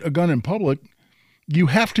to shoot a gun in public, you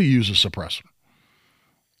have to use a suppressor.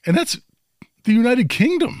 And that's the United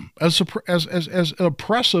Kingdom. As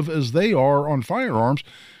oppressive as they are on firearms,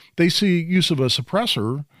 they see use of a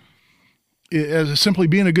suppressor as simply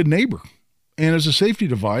being a good neighbor and as a safety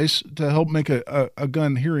device to help make a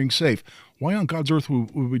gun hearing safe. Why on God's earth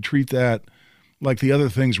would we treat that like the other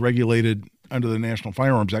things regulated under the National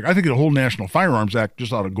Firearms Act? I think the whole National Firearms Act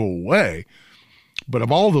just ought to go away. But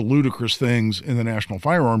of all the ludicrous things in the National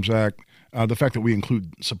Firearms Act, the fact that we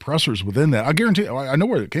include suppressors within that, I guarantee, I know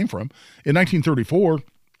where it came from. In 1934,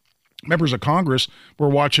 members of Congress were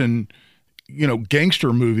watching,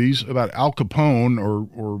 gangster movies about Al Capone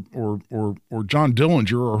or John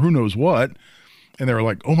Dillinger or who knows what. And they were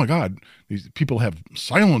like, oh my God, these people have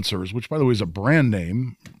silencers, which by the way is a brand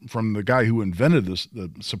name from the guy who invented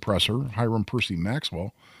the suppressor, Hiram Percy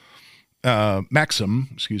Maxim,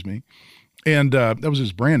 excuse me. And that was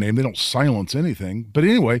his brand name. They don't silence anything. But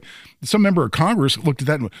anyway, some member of Congress looked at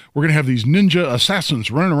that and went, we're going to have these ninja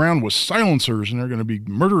assassins running around with silencers and they're going to be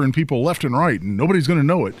murdering people left and right and nobody's going to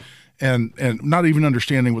know it. and not even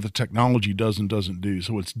understanding what the technology does and doesn't do.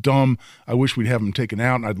 So it's dumb. I wish we'd have them taken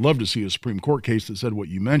out, and I'd love to see a Supreme Court case that said what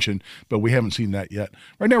you mentioned, but we haven't seen that yet.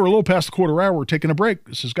 Right now, we're a little past the quarter hour. We're taking a break.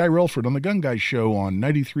 This is Guy Relford on the Gun Guy Show on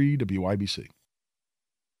 93 WIBC.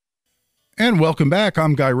 And welcome back.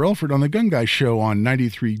 I'm Guy Relford on the Gun Guy Show on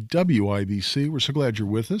 93 WIBC. We're so glad you're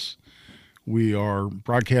with us. We are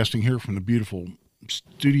broadcasting here from the beautiful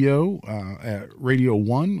studio at Radio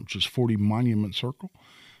 1, which is 40 Monument Circle.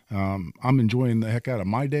 I'm enjoying the heck out of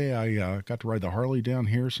my day. I got to ride the Harley down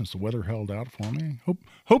here since the weather held out for me.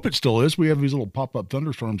 Hope it still is. We have these little pop-up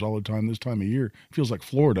thunderstorms all the time this time of year. It feels like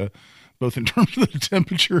Florida, both in terms of the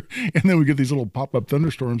temperature, and then we get these little pop-up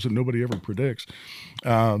thunderstorms that nobody ever predicts.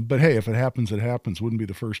 But hey, if it happens, it happens. Wouldn't be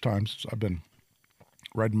the first time since I've been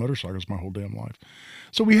riding motorcycles my whole damn life.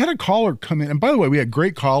 So we had a caller come in, and by the way, we had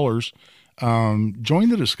great callers join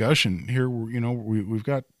the discussion here. We've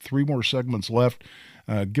got 3 more segments left.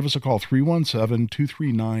 Give us a call,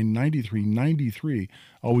 317-239-9393.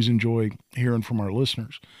 Always enjoy hearing from our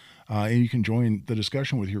listeners. And you can join the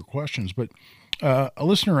discussion with your questions. But a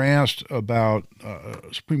listener asked about a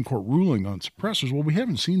Supreme Court ruling on suppressors. Well, we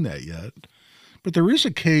haven't seen that yet. But there is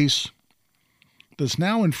a case that's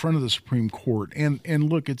now in front of the Supreme Court. And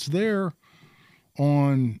look, it's there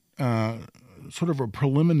on sort of a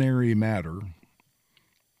preliminary matter.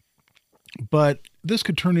 But this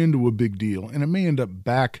could turn into a big deal, and it may end up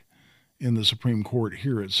back in the Supreme Court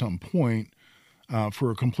here at some point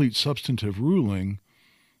for a complete substantive ruling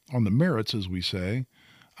on the merits, as we say,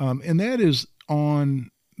 and that is on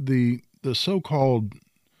the so-called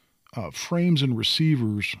frames and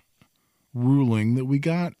receivers ruling that we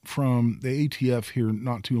got from the ATF here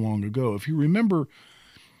not too long ago. If you remember,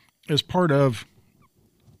 as part of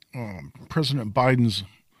President Biden's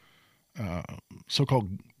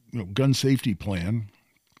so-called gun safety plan,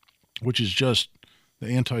 which is just the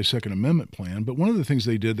anti-Second Amendment plan. But one of the things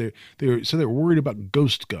they did, they said they were worried about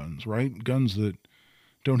ghost guns, right? Guns that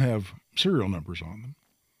don't have serial numbers on them.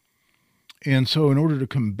 And so in order to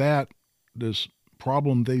combat this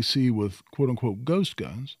problem they see with quote-unquote ghost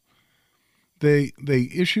guns, they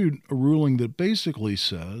issued a ruling that basically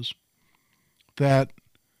says that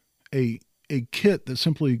a kit that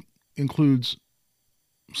simply includes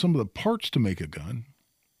some of the parts to make a gun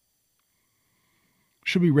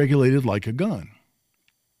should be regulated like a gun.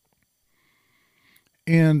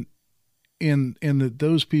 And that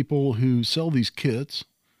those people who sell these kits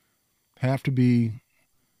have to be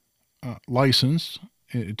licensed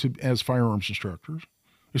as firearms instructors,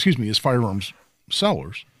 as firearms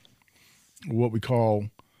sellers, what we call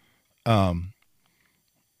an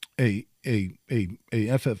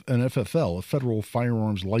FFL, a federal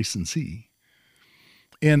firearms licensee.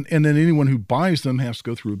 And then anyone who buys them has to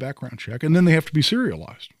go through a background check, and then they have to be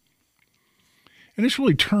serialized. And it's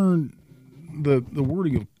really turned the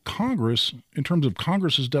wording of Congress, in terms of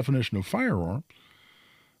Congress's definition of firearm,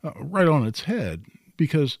 right on its head,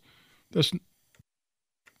 because that's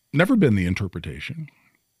never been the interpretation.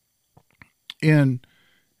 And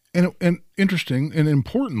interesting, and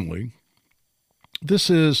importantly,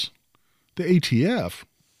 this is the ATF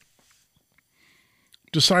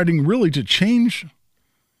deciding really to change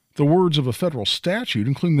the words of a federal statute,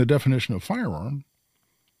 including the definition of firearm,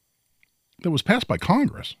 that was passed by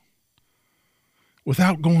Congress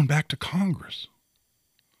without going back to Congress.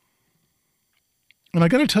 And I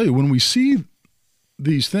got to tell you, when we see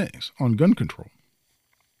these things on gun control,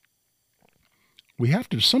 we have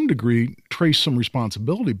to some degree trace some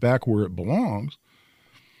responsibility back where it belongs.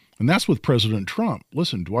 And that's with President Trump.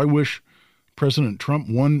 Listen, do I wish President Trump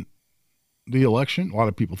won the election? A lot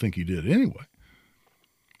of people think he did anyway.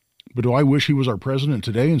 But do I wish he was our president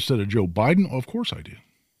today instead of Joe Biden? Of course I do.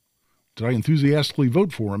 Did I enthusiastically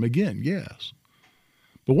vote for him again? Yes.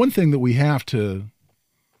 But one thing that we have to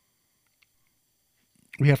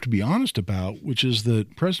be honest about, which is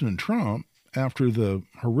that President Trump, after the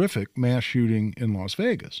horrific mass shooting in Las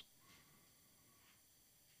Vegas,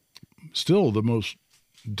 still the most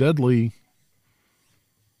deadly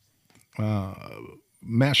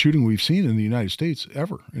mass shooting we've seen in the United States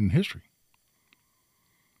ever in history.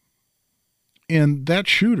 And that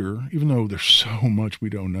shooter, even though there's so much we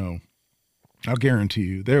don't know, I'll guarantee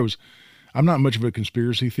you I'm not much of a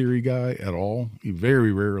conspiracy theory guy at all. You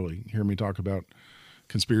very rarely hear me talk about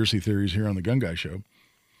conspiracy theories here on the Gun Guy Show.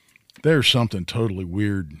 There's something totally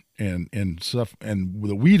weird and stuff, and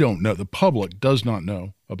that we don't know, the public does not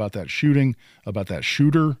know about that shooting, about that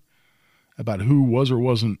shooter, about who was or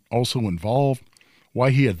wasn't also involved,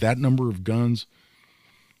 why he had that number of guns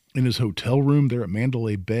in his hotel room there at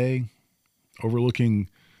Mandalay Bay, overlooking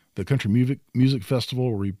the country music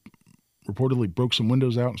festival where he reportedly broke some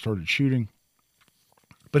windows out and started shooting.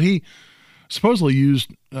 But he supposedly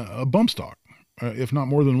used a bump stock, if not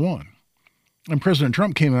more than one. And President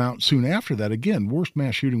Trump came out soon after that. Again, worst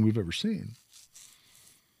mass shooting we've ever seen.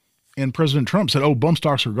 And President Trump said, oh, bump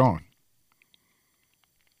stocks are gone.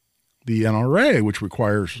 The NRA, which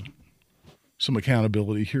requires some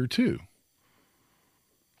accountability here too.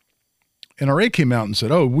 NRA came out and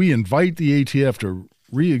said, oh, we invite the ATF to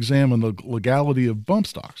re-examine the legality of bump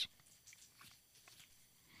stocks.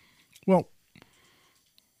 Well,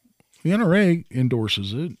 the NRA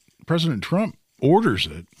endorses it. President Trump orders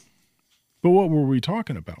it. But what were we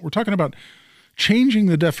talking about? We're talking about changing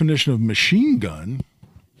the definition of machine gun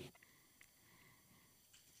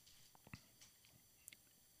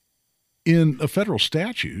in a federal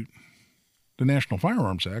statute, the National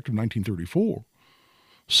Firearms Act of 1934,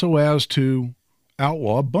 so as to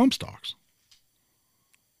outlaw bump stocks.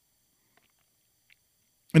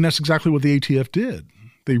 And that's exactly what the ATF did.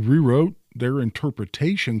 They rewrote their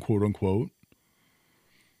interpretation, quote unquote,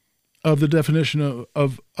 of the definition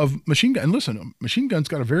of machine gun. And listen, machine gun's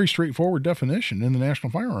got a very straightforward definition in the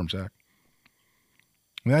National Firearms Act.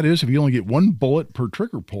 And that is, if you only get one bullet per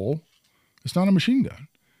trigger pull, it's not a machine gun.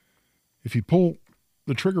 If you pull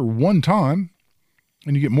the trigger one time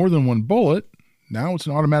and you get more than one bullet, now it's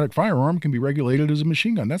an automatic firearm, can be regulated as a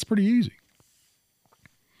machine gun. That's pretty easy.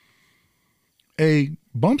 A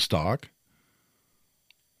bump stock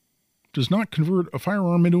does not convert a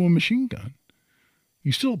firearm into a machine gun.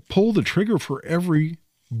 You still pull the trigger for every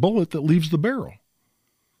bullet that leaves the barrel.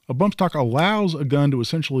 A bump stock allows a gun to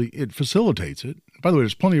essentially, it facilitates it. By the way,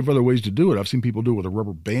 there's plenty of other ways to do it. I've seen people do it with a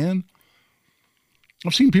rubber band.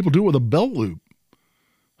 I've seen people do it with a belt loop.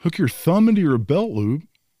 Hook your thumb into your belt loop,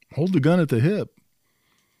 hold the gun at the hip,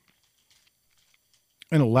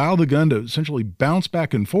 and allow the gun to essentially bounce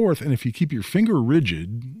back and forth. And if you keep your finger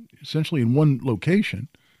rigid, essentially in one location,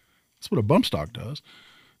 that's what a bump stock does.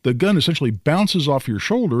 The gun essentially bounces off your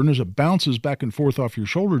shoulder, and as it bounces back and forth off your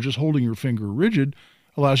shoulder, just holding your finger rigid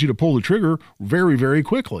allows you to pull the trigger very, very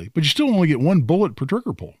quickly. But you still only get one bullet per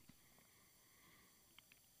trigger pull.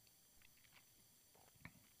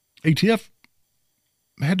 ATF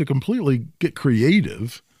had to completely get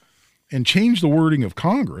creative and change the wording of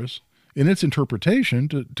Congress in its interpretation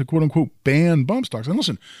to quote unquote ban bump stocks. And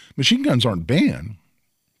listen, machine guns aren't banned.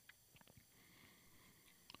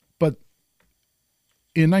 But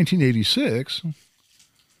in 1986,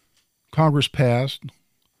 Congress passed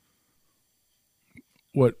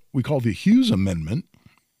what we call the Hughes Amendment,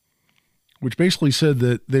 which basically said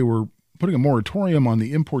that they were putting a moratorium on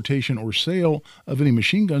the importation or sale of any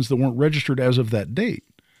machine guns that weren't registered as of that date.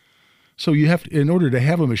 So you have to, in order to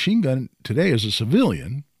have a machine gun today as a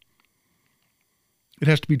civilian, it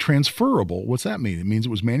has to be transferable. What's that mean? It means it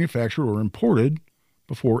was manufactured or imported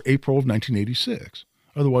before April of 1986.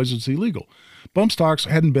 Otherwise, it's illegal. Bump stocks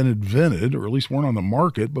hadn't been invented, or at least weren't on the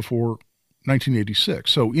market before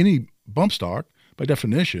 1986. So any bump stock, by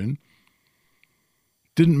definition,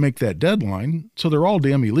 didn't make that deadline. So they're all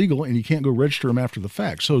damn illegal, and you can't go register them after the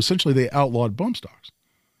fact. So essentially, they outlawed bump stocks.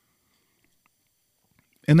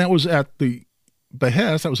 And that was at the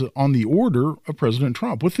behest, that was on the order of President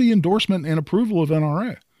Trump, with the endorsement and approval of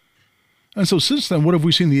NRA. And so since then, what have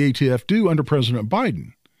we seen the ATF do under President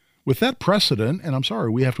Biden? With that precedent, and I'm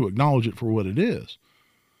sorry, we have to acknowledge it for what it is,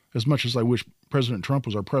 as much as I wish President Trump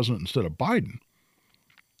was our president instead of Biden,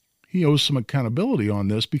 he owes some accountability on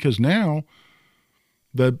this, because now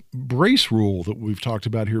the brace rule that we've talked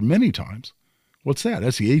about here many times, what's that?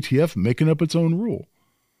 That's the ATF making up its own rule.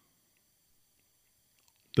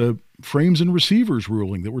 The frames and receivers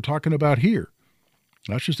ruling that we're talking about here,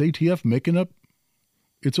 that's just ATF making up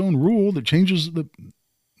its own rule that changes the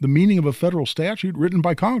meaning of a federal statute written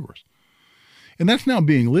by Congress. And that's now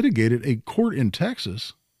being litigated. A court in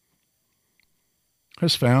Texas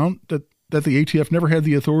has found that the ATF never had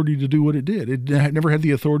the authority to do what it did. It never had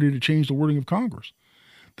the authority to change the wording of Congress.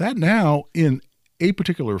 That now, in a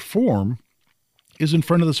particular form, is in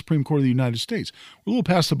front of the Supreme Court of the United States. We're a little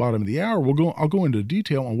past the bottom of the hour. I'll go into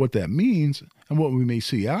detail on what that means and what we may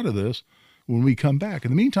see out of this when we come back.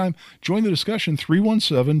 In the meantime, join the discussion,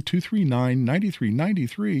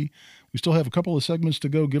 317-239-9393. We still have a couple of segments to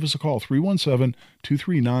go. Give us a call,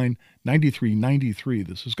 317-239-9393.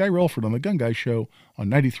 This is Guy Relford on The Gun Guy Show on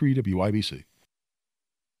 93 WIBC.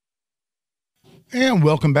 And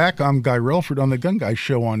welcome back. I'm Guy Relford on The Gun Guy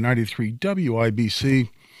Show on 93 WIBC.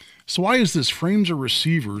 So why is this frames or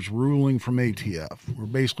receivers ruling from ATF? Where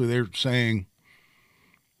basically they're saying,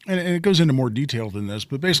 and it goes into more detail than this,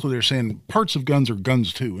 but basically they're saying parts of guns are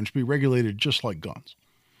guns too and should be regulated just like guns.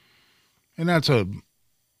 And that's a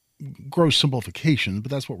gross simplification,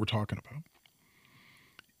 but that's what we're talking about.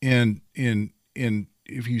 And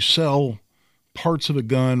if you sell parts of a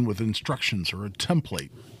gun with instructions or a template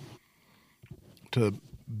to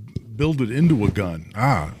build it into a gun,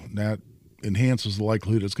 that enhances the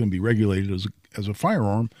likelihood it's going to be regulated as a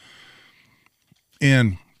firearm.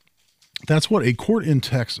 And that's what a court in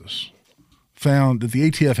Texas found that the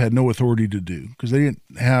ATF had no authority to do, because they didn't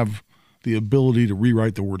have the ability to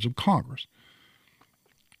rewrite the words of Congress.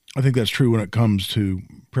 I think that's true when it comes to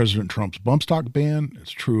President Trump's bump stock ban.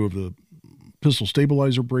 It's true of the pistol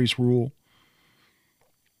stabilizer brace rule.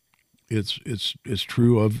 It's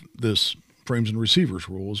true of this frames and receivers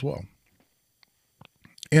rule as well.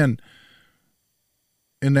 And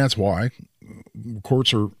that's why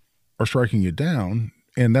courts are striking it down,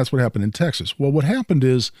 and that's what happened in Texas. Well, what happened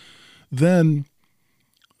is then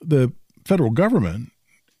the federal government,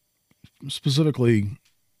 specifically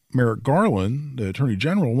Merrick Garland, the Attorney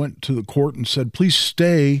General, went to the court and said, please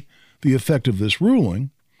stay the effect of this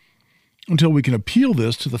ruling until we can appeal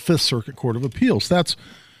this to the Fifth Circuit Court of Appeals. That's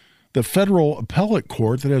the federal appellate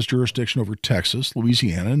court that has jurisdiction over Texas,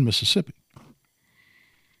 Louisiana, and Mississippi.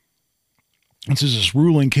 And since this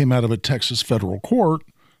ruling came out of a Texas federal court,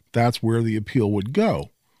 that's where the appeal would go.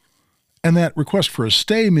 And that request for a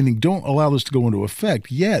stay, meaning don't allow this to go into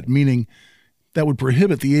effect yet, meaning that would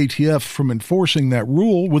prohibit the ATF from enforcing that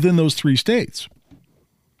rule within those 3 states.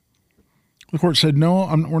 The court said, no,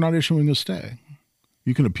 we're not issuing a stay.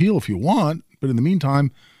 You can appeal if you want, but in the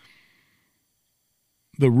meantime,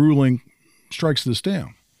 the ruling strikes this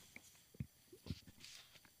down.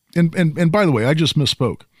 And by the way, I just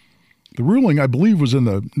misspoke. The ruling, I believe, was in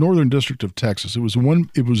the Northern District of Texas. It was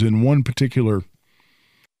in one particular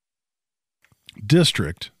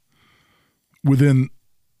district within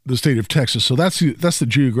the state of Texas. So that's the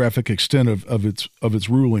geographic extent of its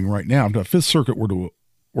ruling right now. If the Fifth Circuit were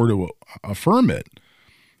to affirm it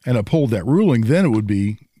and uphold that ruling, then it would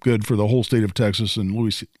be good for the whole state of Texas and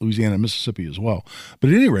Louisiana and Mississippi as well. But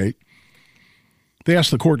at any rate, they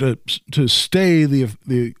asked the court to stay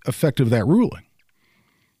the effect of that ruling.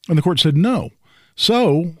 And the court said no.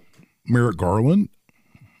 So Merrick Garland,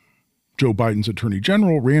 Joe Biden's Attorney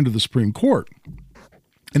General, ran to the Supreme Court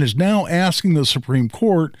and is now asking the Supreme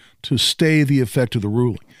Court to stay the effect of the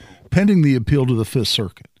ruling, pending the appeal to the Fifth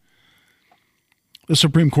Circuit. The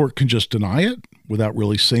Supreme Court can just deny it without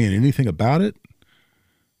really saying anything about it.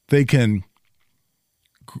 They can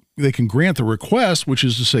grant the request, which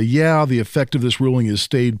is to say, yeah, the effect of this ruling is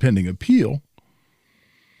stayed pending appeal.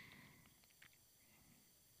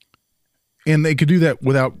 And they could do that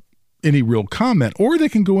without any real comment, or they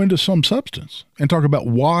can go into some substance and talk about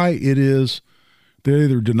why it is they're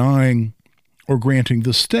either denying or granting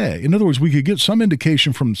the stay. In other words, we could get some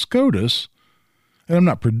indication from SCOTUS, and I'm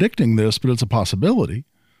not predicting this, but it's a possibility,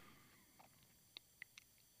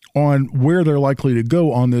 on where they're likely to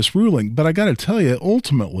go on this ruling. But I got to tell you,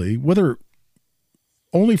 ultimately, whether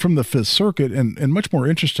only from the Fifth Circuit, and much more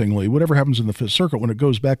interestingly, whatever happens in the Fifth Circuit when it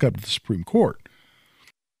goes back up to the Supreme Court,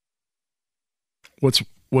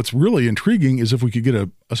 what's really intriguing is if we could get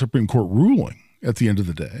a Supreme Court ruling at the end of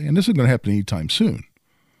the day, and this isn't going to happen anytime soon.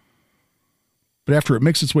 But after it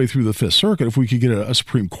makes its way through the Fifth Circuit, if we could get a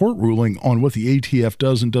Supreme Court ruling on what the ATF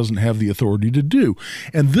does and doesn't have the authority to do.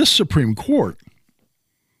 And this Supreme Court,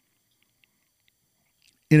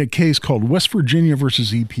 in a case called West Virginia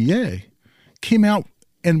versus EPA, came out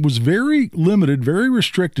and was very limited, very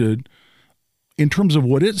restricted in terms of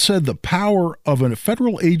what it said the power of a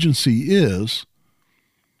federal agency is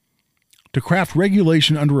to craft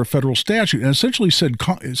regulation under a federal statute, and essentially said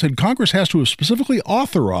Congress has to have specifically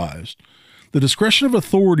authorized the discretion of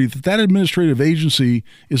authority that administrative agency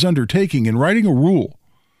is undertaking in writing a rule.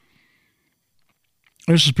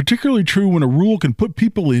 And this is particularly true when a rule can put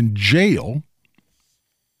people in jail,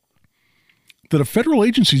 that a federal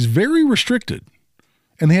agency is very restricted,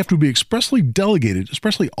 and they have to be expressly delegated,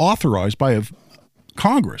 expressly authorized by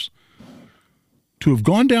Congress to have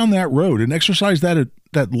gone down that road and exercise that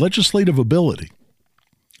legislative ability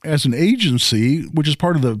as an agency, which is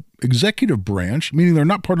part of the executive branch, meaning they're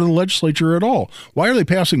not part of the legislature at all. Why are they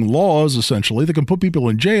passing laws, essentially, that can put people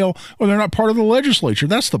in jail when they're not part of the legislature?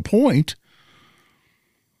 That's the point.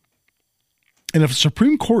 And if the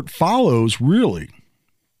Supreme Court follows, really,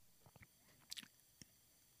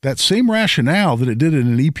 that same rationale that it did in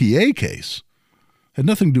an EPA case, had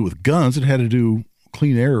nothing to do with guns. It had to do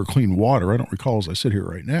clean air or clean water. I don't recall as I sit here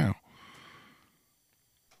right now.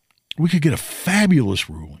 We could get a fabulous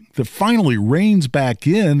ruling that finally reins back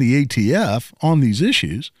in the ATF on these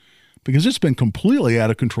issues, because it's been completely out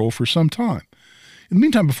of control for some time. In the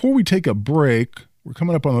meantime, before we take a break, We're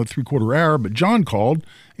coming up on the 3/4 hour, but John called,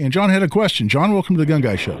 and John had a question. John, welcome to the Gun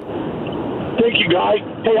Guy Show. Thank you, Guy.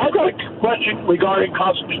 Hey, I've got a question regarding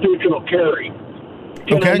constitutional carry.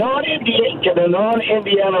 Can a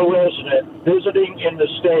non-Indiana resident visiting in the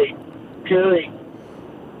state carry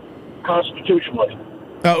constitutionally?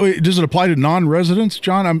 Does it apply to non-residents,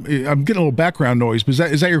 John? I'm getting a little background noise. But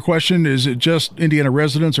is that your question? Is it just Indiana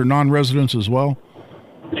residents or non-residents as well?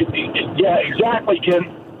 Yeah, exactly.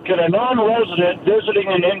 Can a non-resident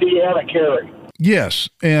visiting in Indiana carry? Yes,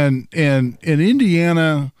 and in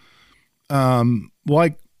Indiana,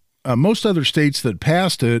 like most other states that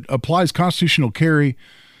passed it, applies constitutional carry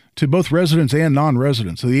to both residents and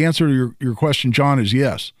non-residents. So the answer to your question, John, is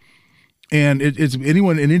yes. And it's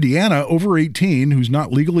anyone in Indiana over 18 who's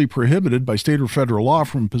not legally prohibited by state or federal law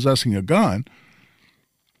from possessing a gun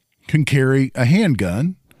can carry a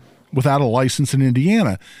handgun without a license in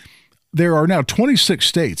Indiana. There are now 26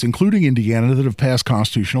 states, including Indiana, that have passed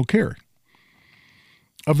constitutional carry.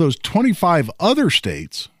 Of those 25 other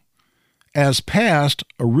states, as passed,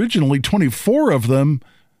 originally 24 of them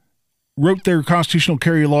wrote their constitutional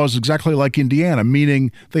carry laws exactly like Indiana,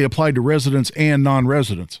 meaning they applied to residents and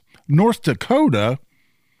non-residents. North Dakota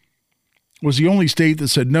was the only state that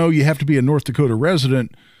said, no, you have to be a North Dakota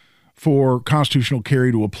resident for constitutional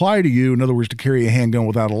carry to apply to you. In other words, to carry a handgun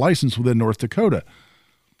without a license within North Dakota.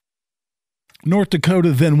 North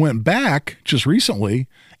Dakota then went back just recently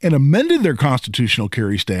and amended their constitutional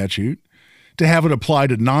carry statute to have it apply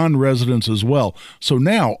to non-residents as well. So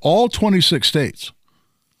now all 26 states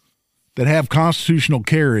that have constitutional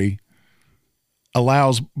carry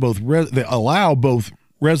allow both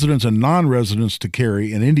residents and non-residents to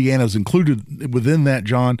carry, and Indiana is included within that,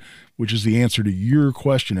 John, which is the answer to your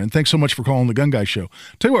question. And thanks so much for calling the Gun Guy Show.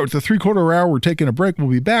 Tell you what, with the 3/4 hour, we're taking a break. We'll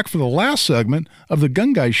be back for the last segment of the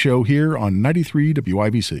Gun Guy Show here on 93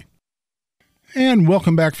 WIBC. And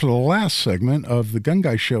welcome back for the last segment of the Gun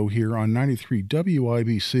Guy Show here on 93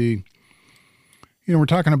 WIBC. You know, we're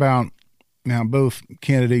talking about now both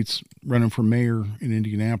candidates running for mayor in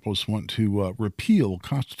Indianapolis want to repeal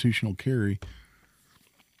constitutional carry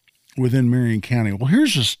within Marion County. Well,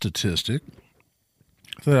 here's a statistic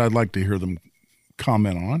that I'd like to hear them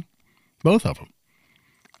comment on, both of them,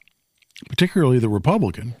 particularly the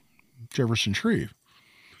Republican, Jefferson Shreve,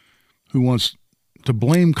 who wants to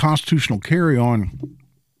blame constitutional carry on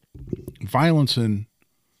violence in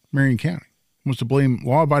Marion County, wants to blame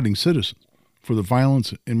law-abiding citizens for the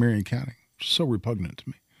violence in Marion County. It's so repugnant to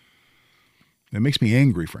me. It makes me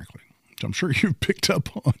angry, frankly, which I'm sure you've picked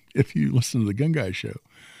up on if you listen to the Gun Guy Show.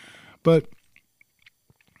 But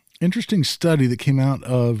interesting study that came out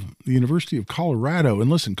of the University of Colorado. And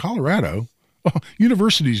listen, Colorado,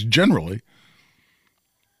 universities generally,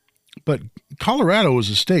 but Colorado is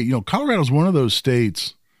a state. You know, Colorado is one of those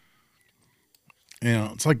states, you know,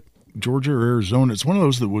 it's like Georgia or Arizona. It's one of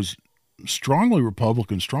those that was strongly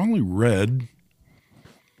Republican, strongly red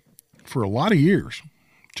for a lot of years,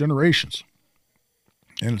 generations.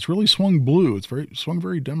 And it's really swung blue. It's swung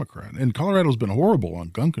very Democrat. And Colorado's been horrible on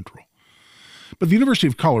gun control. But the University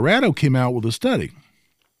of Colorado came out with a study,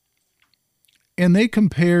 and they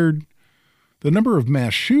compared the number of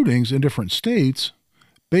mass shootings in different states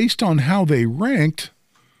based on how they ranked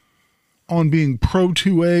on being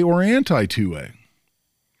pro-2A or anti-2A.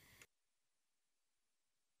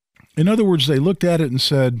 In other words, they looked at it and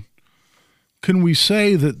said, can we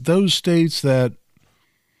say that those states that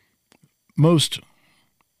most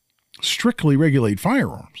strictly regulate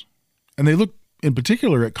firearms, and they looked in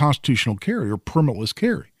particular at constitutional carry or permitless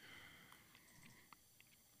carry,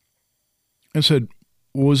 and said,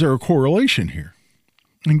 well, is there a correlation here?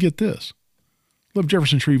 And get this. I'd love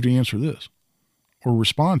Jefferson Shreve to answer this or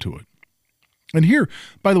respond to it. And here,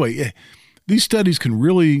 by the way, these studies can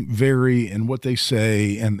really vary in what they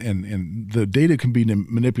say, and the data can be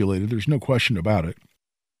manipulated. There's no question about it.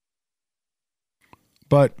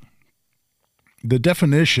 But the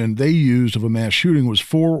definition they used of a mass shooting was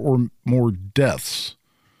 4 or more deaths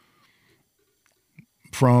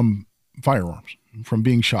from firearms, from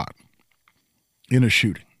being shot in a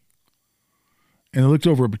shooting. And they looked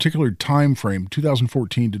over a particular time frame,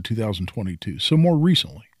 2014 to 2022, so more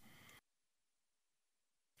recently.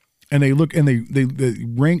 And they look and they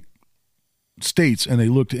ranked states, and they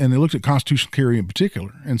looked at constitutional carry in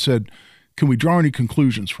particular and said, can we draw any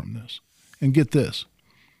conclusions from this? And get this.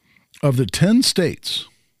 Of the 10 states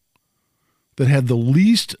that had the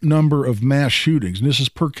least number of mass shootings, and this is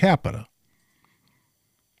per capita,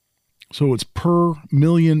 so it's per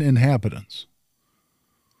million inhabitants.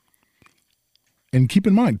 And keep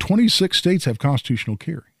in mind, 26 states have constitutional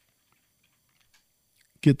carry.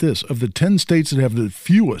 Get this, of the 10 states that have the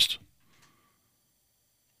fewest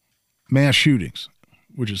mass shootings,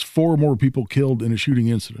 which is 4 more people killed in a shooting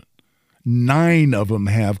incident, 9 of them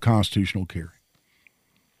have constitutional carry.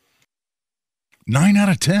 9 out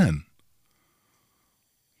of 10.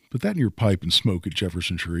 Put that in your pipe and smoke it,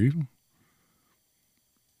 Jefferson Shreve.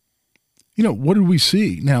 You know, what did we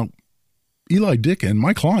see? Now, Eli Dickin,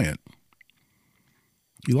 my client,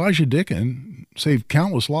 Elijah Dickin, saved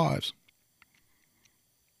countless lives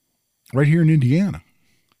right here in Indiana.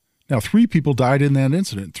 Now, 3 people died in that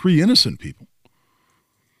incident, 3 innocent people.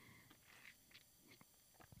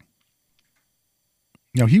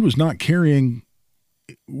 Now, he was not carrying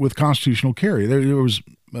with constitutional carry. There was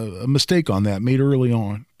a mistake on that made early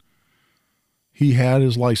on. He had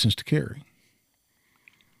his license to carry.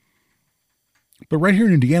 But right here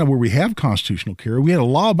in Indiana, where we have constitutional carry, we had a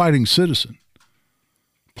law-abiding citizen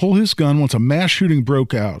pull his gun once a mass shooting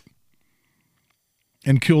broke out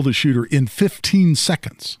and kill the shooter in 15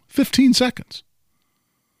 seconds. 15 seconds.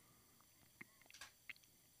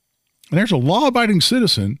 And there's a law-abiding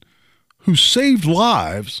citizen who saved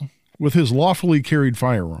lives with his lawfully carried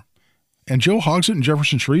firearm. And Joe Hogsett and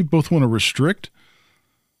Jefferson Shreve both want to restrict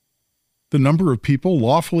the number of people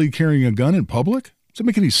lawfully carrying a gun in public? Does that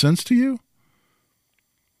make any sense to you?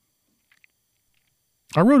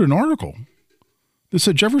 I wrote an article that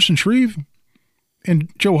said Jefferson Shreve and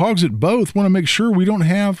Joe Hogsett both want to make sure we don't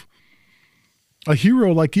have a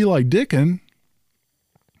hero like Eli Dickin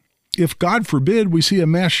if, God forbid, we see a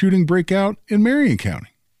mass shooting break out in Marion County.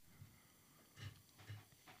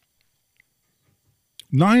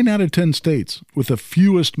 9 out of 10 states with the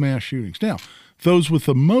fewest mass shootings. Now, those with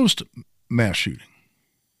the most mass shooting.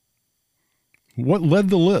 What led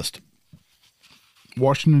the list?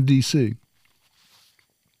 Washington, D.C.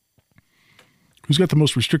 Who's got the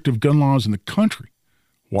most restrictive gun laws in the country?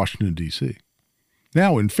 Washington, D.C.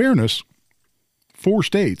 Now, in fairness, 4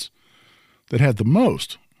 states that had the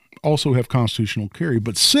most also have constitutional carry,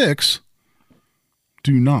 but 6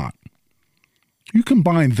 do not. You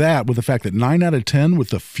combine that with the fact that 9 out of 10 with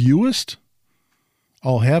the fewest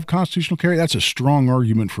all have constitutional carry, that's a strong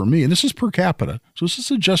argument for me. And this is per capita, so this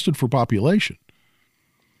is adjusted for population.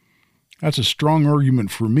 That's a strong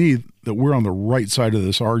argument for me that we're on the right side of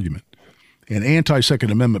this argument. And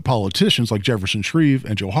anti-Second Amendment politicians like Jefferson Shreve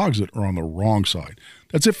and Joe Hogsett are on the wrong side.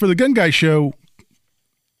 That's it for the Gun Guy Show.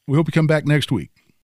 We hope you come back next week.